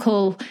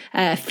technical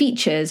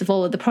features of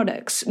all of the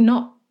products,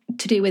 not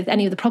to do with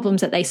any of the problems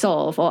that they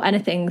solve or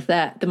anything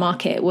that the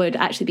market would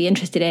actually be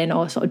interested in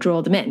or sort of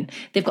draw them in.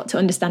 They've got to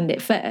understand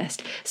it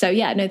first. So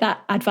yeah, no,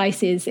 that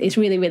advice is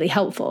really, really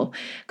helpful,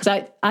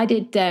 because I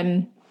did...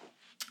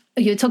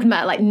 you were talking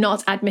about like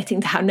not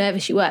admitting to how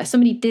nervous you were.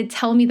 Somebody did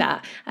tell me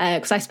that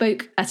because I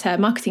spoke at a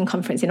marketing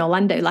conference in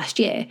Orlando last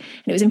year,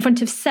 and it was in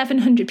front of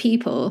 700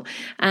 people.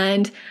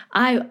 And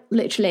I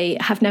literally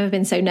have never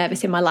been so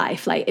nervous in my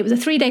life. Like, it was a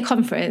 3-day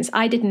conference.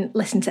 I didn't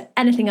listen to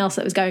anything else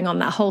that was going on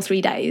that whole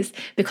 3 days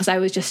because I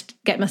was just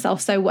getting myself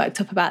so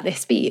worked up about this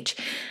speech.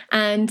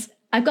 And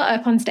I got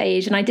up on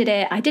stage and I did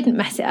it. I didn't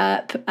mess it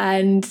up.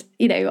 And,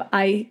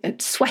 I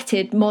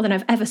sweated more than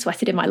I've ever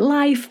sweated in my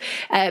life.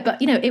 But,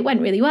 it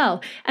went really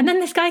well. And then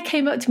this guy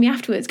came up to me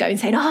afterwards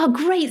saying, oh,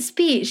 great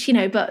speech,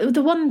 but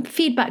the one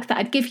feedback that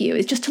I'd give you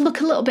is just to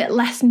look a little bit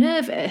less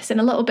nervous and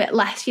a little bit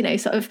less,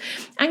 sort of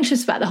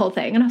anxious about the whole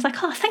thing. And I was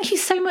like, oh, thank you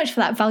so much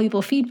for that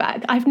valuable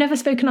feedback. I've never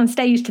spoken on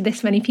stage to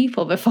this many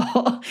people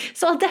before.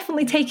 So I'll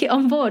definitely take it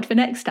on board for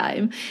next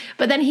time.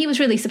 But then he was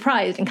really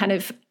surprised and kind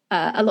of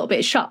a little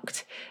bit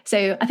shocked.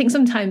 So I think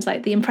sometimes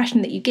like the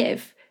impression that you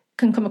give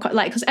can come across,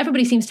 like, because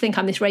everybody seems to think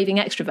I'm this raving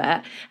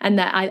extrovert and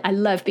that I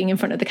love being in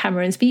front of the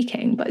camera and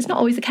speaking, but it's not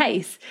always the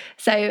case.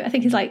 So I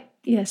think it's like,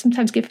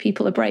 sometimes give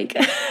people a break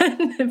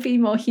and be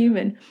more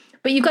human.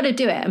 But you've got to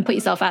do it and put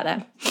yourself out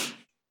there.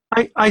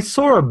 I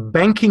saw a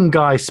banking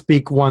guy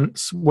speak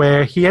once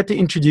where he had to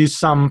introduce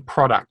some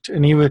product,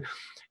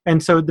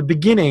 and so at the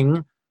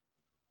beginning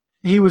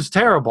he was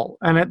terrible,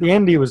 and at the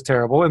end he was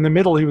terrible. In the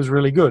middle he was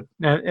really good.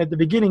 At the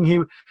beginning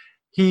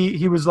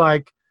he was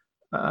like,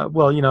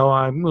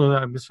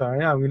 I'm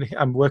sorry,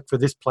 I'm work for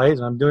this place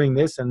and I'm doing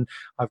this and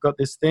I've got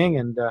this thing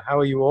and how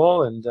are you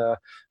all? And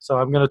so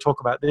I'm going to talk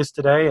about this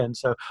today. And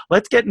so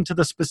let's get into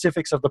the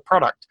specifics of the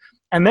product.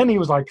 And then he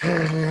was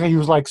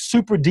like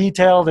super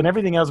detailed and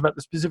everything else about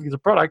the specifics of the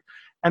product.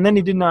 And then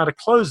he didn't know how to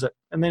close it.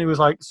 And then he was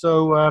like,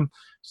 so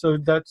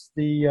that's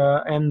the,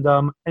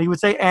 and he would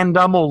say,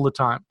 all the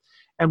time.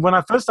 And when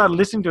I first started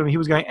listening to him, he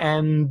was going,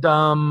 and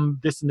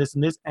this and this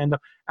and this. And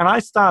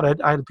I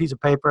had a piece of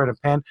paper and a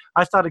pen.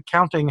 I started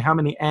counting how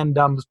many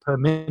and-ums per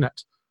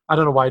minute. I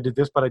don't know why I did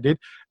this, but I did.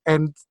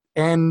 And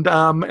then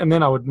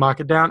I would mark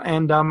it down,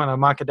 and I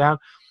mark it down.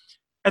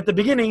 At the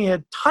beginning, he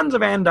had tons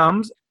of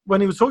and-ums. When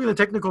he was talking the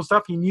technical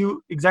stuff, he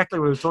knew exactly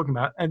what he was talking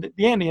about. And at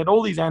the end, he had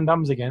all these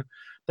and-ums again.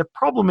 The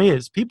problem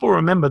is people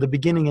remember the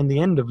beginning and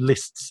the end of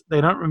lists. They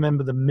don't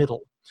remember the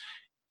middle.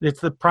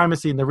 It's the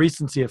primacy and the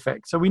recency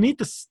effect. So we need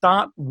to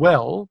start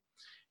well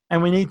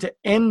and we need to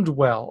end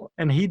well.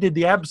 And he did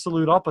the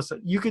absolute opposite.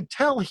 You could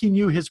tell he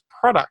knew his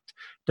product,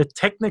 the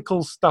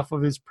technical stuff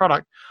of his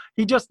product.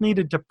 He just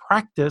needed to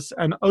practice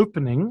an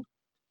opening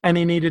and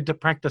he needed to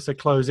practice a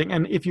closing.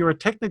 And if you're a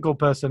technical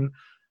person,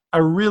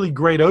 a really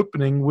great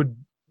opening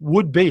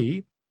would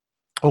be,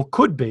 or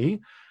could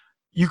be,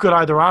 you could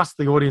either ask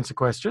the audience a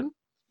question,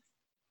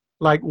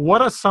 like,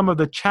 what are some of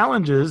the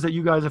challenges that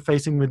you guys are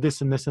facing with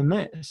this and this and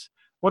this?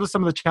 What are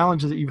some of the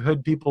challenges that you've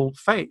heard people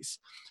face?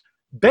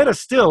 Better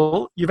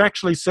still, you've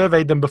actually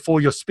surveyed them before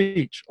your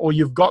speech, or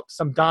you've got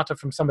some data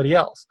from somebody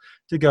else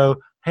to go,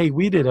 hey,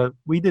 we did a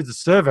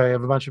survey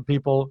of a bunch of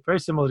people very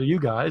similar to you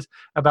guys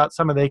about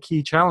some of their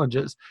key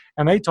challenges,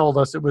 and they told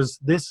us it was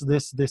this,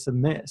 this, this,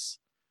 and this.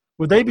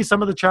 Would they be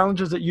some of the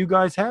challenges that you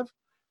guys have?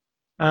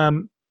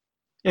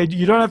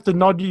 You don't have to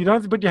nod. You don't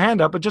have to put your hand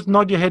up, but just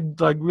nod your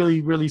head like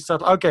really, really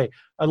subtle. Okay,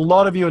 a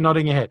lot of you are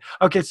nodding your head.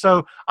 Okay,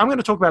 so I'm going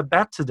to talk about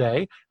that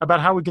today,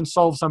 about how we can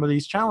solve some of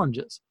these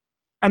challenges.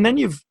 And then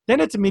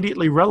it's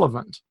immediately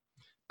relevant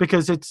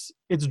because it's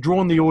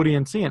drawn the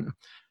audience in.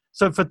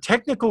 So for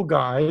technical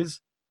guys,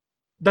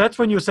 that's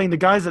when you're saying the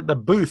guys at the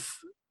booth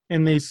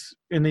in these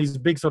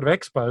big sort of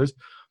expos,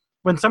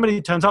 when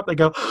somebody turns up, they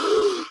go,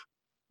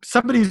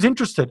 somebody's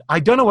interested. I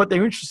don't know what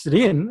they're interested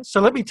in,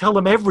 so let me tell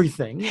them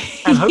everything,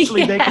 and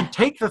hopefully they can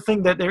take the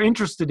thing that they're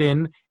interested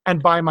in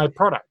and buy my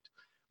product.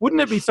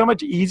 Wouldn't it be so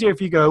much easier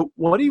if you go,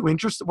 what are you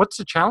interested? What's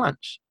the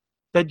challenge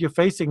that you're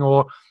facing?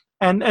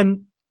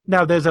 And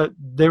Now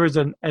there is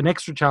an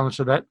extra challenge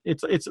to that.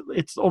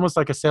 It's almost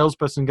like a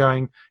salesperson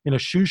going in a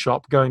shoe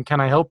shop going, "Can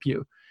I help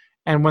you?"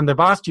 And when they've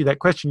asked you that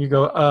question, you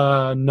go,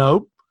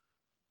 "No."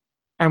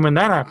 And when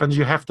that happens,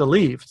 you have to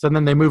leave. So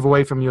then they move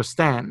away from your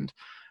stand.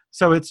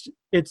 So so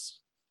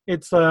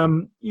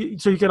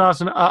you can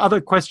ask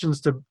other questions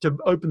to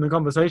open the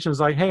conversations,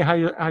 like, "Hey, how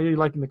are you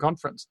liking the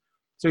conference?"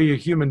 So you're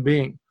a human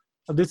being.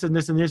 This and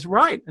this and this,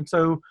 right? And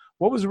so,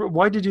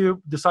 why did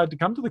you decide to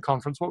come to the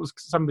conference? What was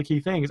some of the key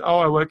things? Oh,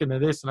 I work into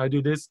this, and I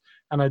do this,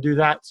 and I do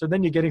that. So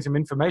then you're getting some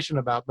information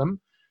about them,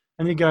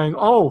 and you're going,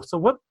 "Oh, so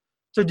what?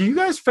 So do you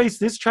guys face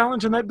this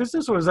challenge in that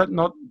business, or is that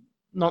not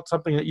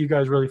something that you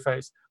guys really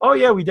face?" "Oh,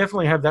 yeah, we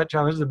definitely have that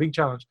challenge. It's a big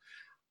challenge."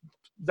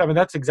 I mean,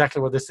 that's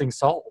exactly what this thing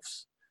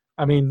solves.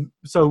 I mean,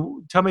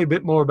 so tell me a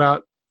bit more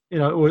about,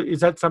 is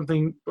that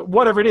something,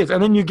 whatever it is,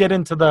 and then you get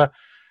into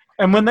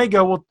and when they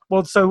go,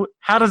 well, so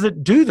how does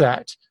it do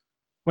that?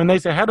 When they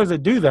say, how does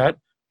it do that?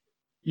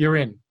 You're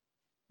in.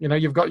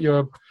 You've got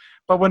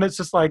but when it's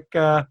just like,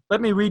 let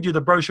me read you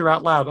the brochure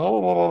out loud.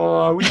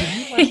 Oh, did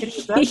you like any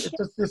of that?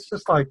 It's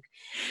just like...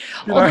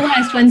 Or the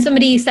worst, when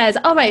somebody says,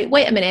 "All right,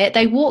 wait a minute,"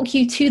 they walk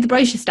you to the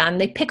brochure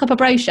stand, they pick up a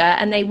brochure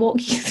and they walk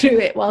you through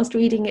it whilst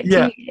reading it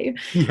to you.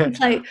 Yeah. It's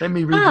like, let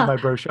me read you my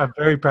brochure. I'm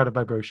very proud of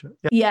my brochure.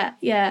 Yeah.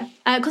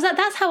 Because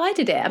that's how I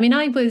did it. I mean,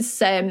 I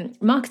was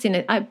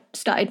marketing. I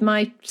started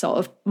my sort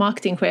of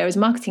marketing career as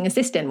marketing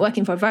assistant,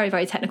 working for a very,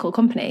 very technical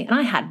company, and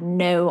I had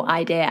no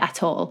idea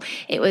at all.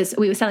 We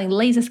were selling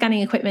laser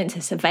scanning equipment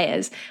to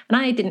surveyors, and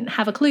I didn't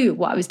have a clue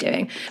what I was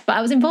doing. But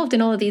I was involved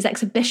in all of these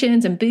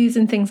exhibitions and booths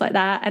and things like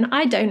that, and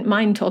I don't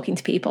mind talking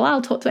to people.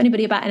 I'll talk to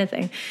anybody about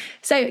anything.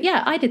 So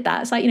yeah, I did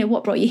that. It's like,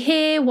 what brought you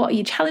here? What are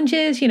your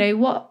challenges?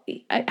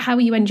 How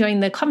are you enjoying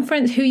the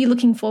conference? Who are you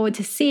looking forward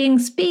to seeing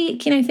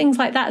speak? Things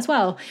like that as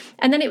well.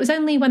 And then it was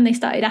only when they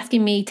started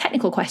asking me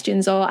technical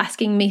questions or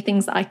asking me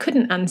things that I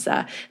couldn't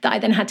answer that I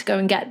then had to go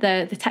and get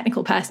the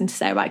technical person to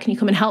say, "Right, can you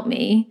come and help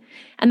me?"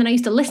 And then I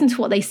used to listen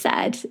to what they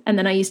said, and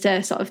then I used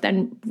to sort of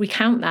then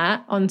recount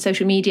that on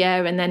social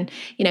media, and then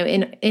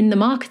in the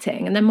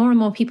marketing, and then more and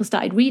more people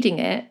started reading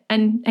it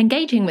and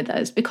engaging with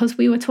us because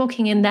we were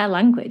talking in their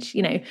language.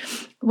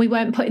 We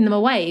weren't putting them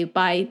away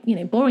by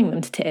boring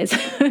them to tears.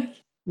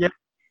 Yeah,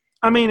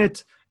 I mean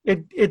it's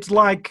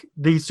like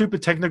the super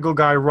technical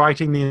guy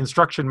writing the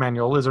instruction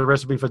manual is a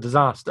recipe for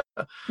disaster.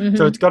 Mm-hmm.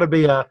 So it's got to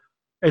be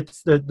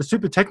it's the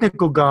super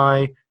technical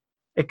guy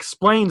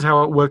explains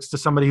how it works to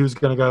somebody who's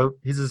going to go,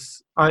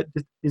 is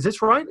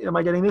this right? Am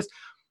I getting this?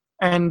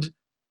 And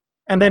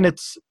then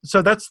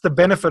so that's the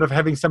benefit of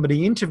having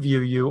somebody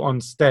interview you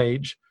on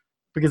stage,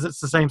 because it's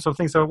the same sort of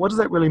thing. So what does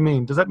that really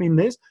mean? Does that mean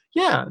this?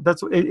 Yeah,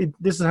 that's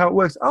this is how it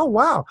works. Oh,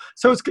 wow.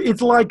 So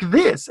it's like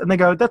this. And they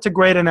go, that's a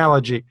great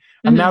analogy.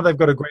 And now they've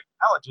got a great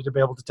analogy to be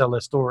able to tell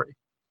their story.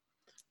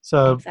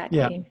 So, exactly.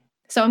 Yeah.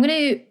 So I'm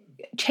going to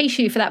chase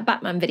you for that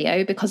Batman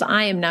video, because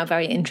I am now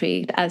very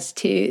intrigued as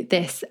to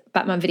this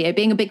Batman video.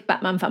 Being a big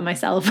Batman fan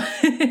myself,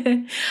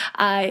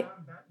 I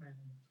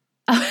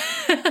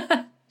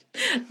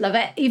love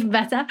it even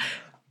better.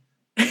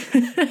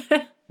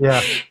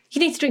 Yeah, you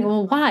need to drink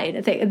more wine,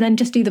 I think, and then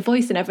just do the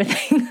voice and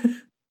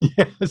everything.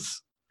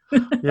 Yes.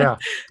 Yeah,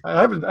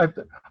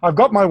 I've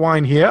got my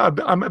wine here.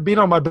 I've been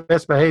on my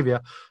best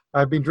behavior.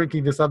 I've been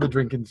drinking this other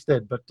drink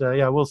instead, but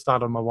yeah, we'll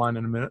start on my wine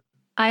in a minute.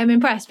 I am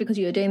impressed because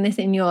you are doing this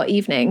in your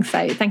evening.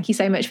 So thank you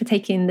so much for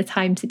taking the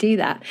time to do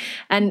that.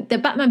 And the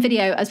Batman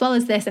video, as well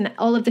as this and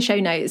all of the show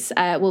notes,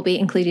 will be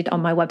included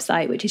on my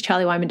website, which is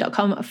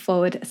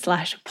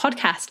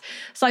charlieweinman.com/podcast.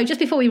 So just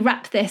before we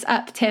wrap this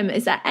up, Tim,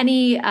 is there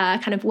any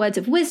kind of words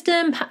of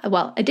wisdom,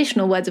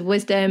 additional words of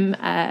wisdom,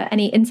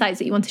 any insights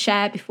that you want to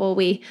share before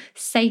we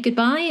say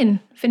goodbye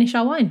and finish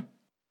our wine?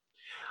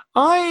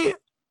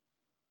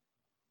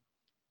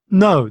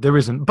 No, there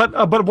isn't. But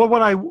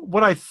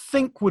what I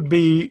think would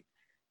be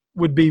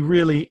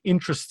really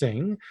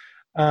interesting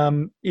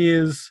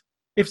is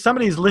if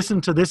somebody's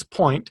listened to this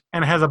point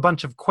and has a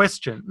bunch of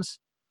questions,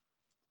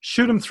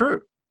 shoot them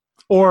through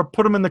or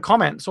put them in the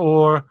comments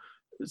or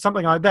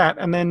something like that.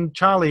 And then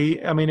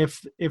Charlie, I mean,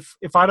 if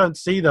I don't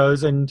see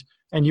those and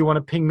you want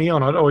to ping me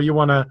on it or you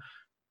want to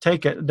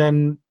take it,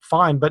 then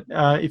fine. But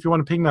if you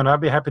want to ping me on it,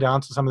 I'd be happy to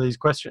answer some of these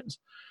questions.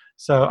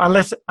 So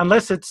unless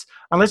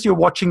you're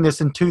watching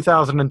this in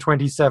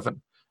 2027,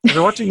 if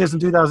you're watching this in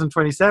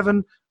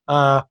 2027,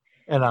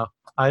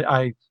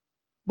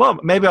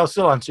 maybe I'll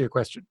still answer your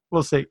question.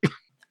 We'll see.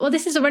 Well,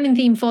 this is a running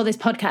theme for this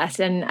podcast.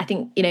 And I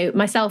think,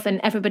 myself and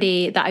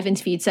everybody that I've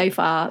interviewed so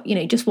far,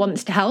 just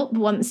wants to help,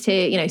 wants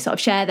to, sort of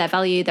share their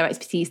value, their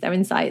expertise, their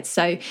insights.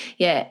 So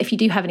yeah, if you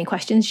do have any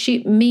questions,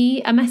 shoot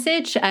me a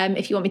message.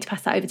 If you want me to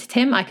pass that over to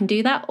Tim, I can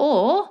do that.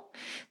 Or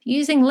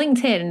using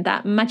LinkedIn,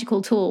 that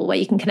magical tool where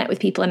you can connect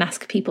with people and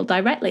ask people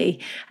directly.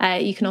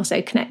 You can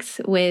also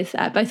connect with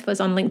both of us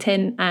on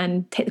LinkedIn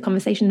and take the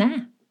conversation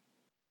there.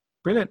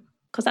 Brilliant.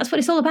 Because that's what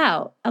it's all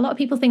about. A lot of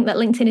people think that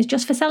LinkedIn is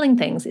just for selling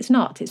things. It's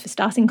not. It's for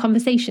starting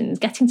conversations,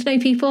 getting to know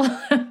people,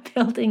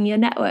 building your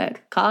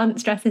network. Can't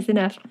stress this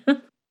enough.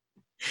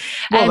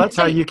 Well, that's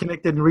how you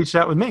connected and reached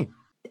out with me.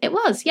 It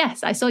was,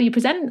 yes. I saw you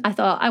present. I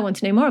thought, I want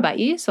to know more about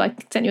you. So I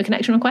sent you a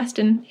connection request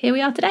and here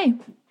we are today.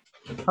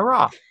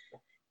 Hurrah.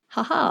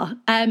 Haha.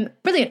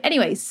 Brilliant.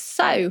 Anyways,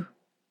 so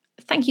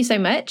thank you so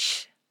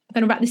much. I'm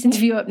going to wrap this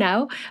interview up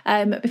now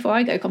before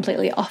I go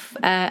completely off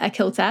a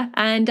kilter.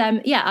 And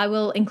I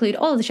will include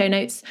all of the show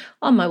notes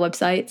on my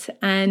website,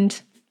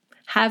 and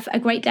have a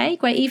great day,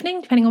 great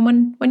evening, depending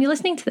on when you're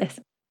listening to this.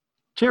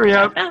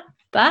 Cheerio.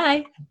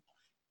 Bye.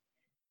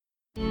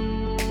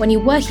 When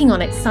you're working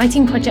on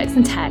exciting projects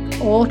in tech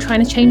or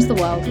trying to change the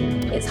world,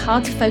 it's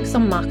hard to focus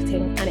on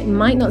marketing, and it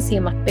might not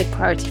seem like a big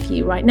priority for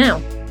you right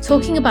now.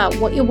 Talking about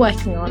what you're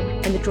working on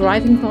and the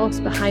driving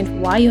force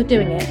behind why you're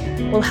doing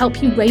it will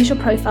help you raise your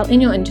profile in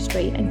your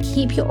industry and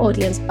keep your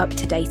audience up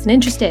to date and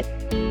interested.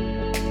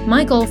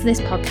 My goal for this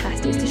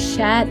podcast is to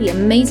share the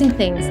amazing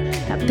things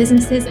that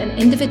businesses and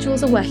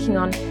individuals are working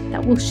on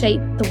that will shape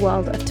the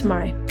world of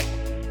tomorrow.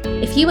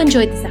 If you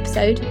enjoyed this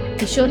episode,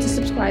 be sure to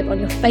subscribe on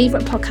your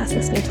favourite podcast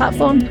listening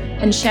platform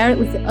and share it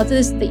with the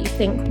others that you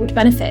think would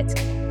benefit.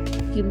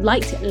 If you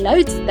liked it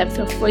loads, then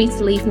feel free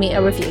to leave me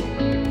a review.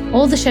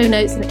 All the show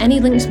notes and any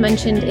links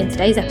mentioned in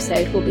today's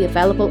episode will be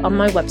available on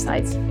my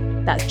website.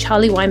 That's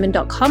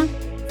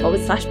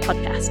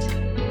charlieweinman.com/podcast.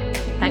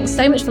 Thanks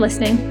so much for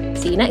listening.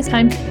 See you next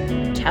time.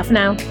 Ciao for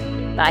now.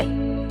 Bye.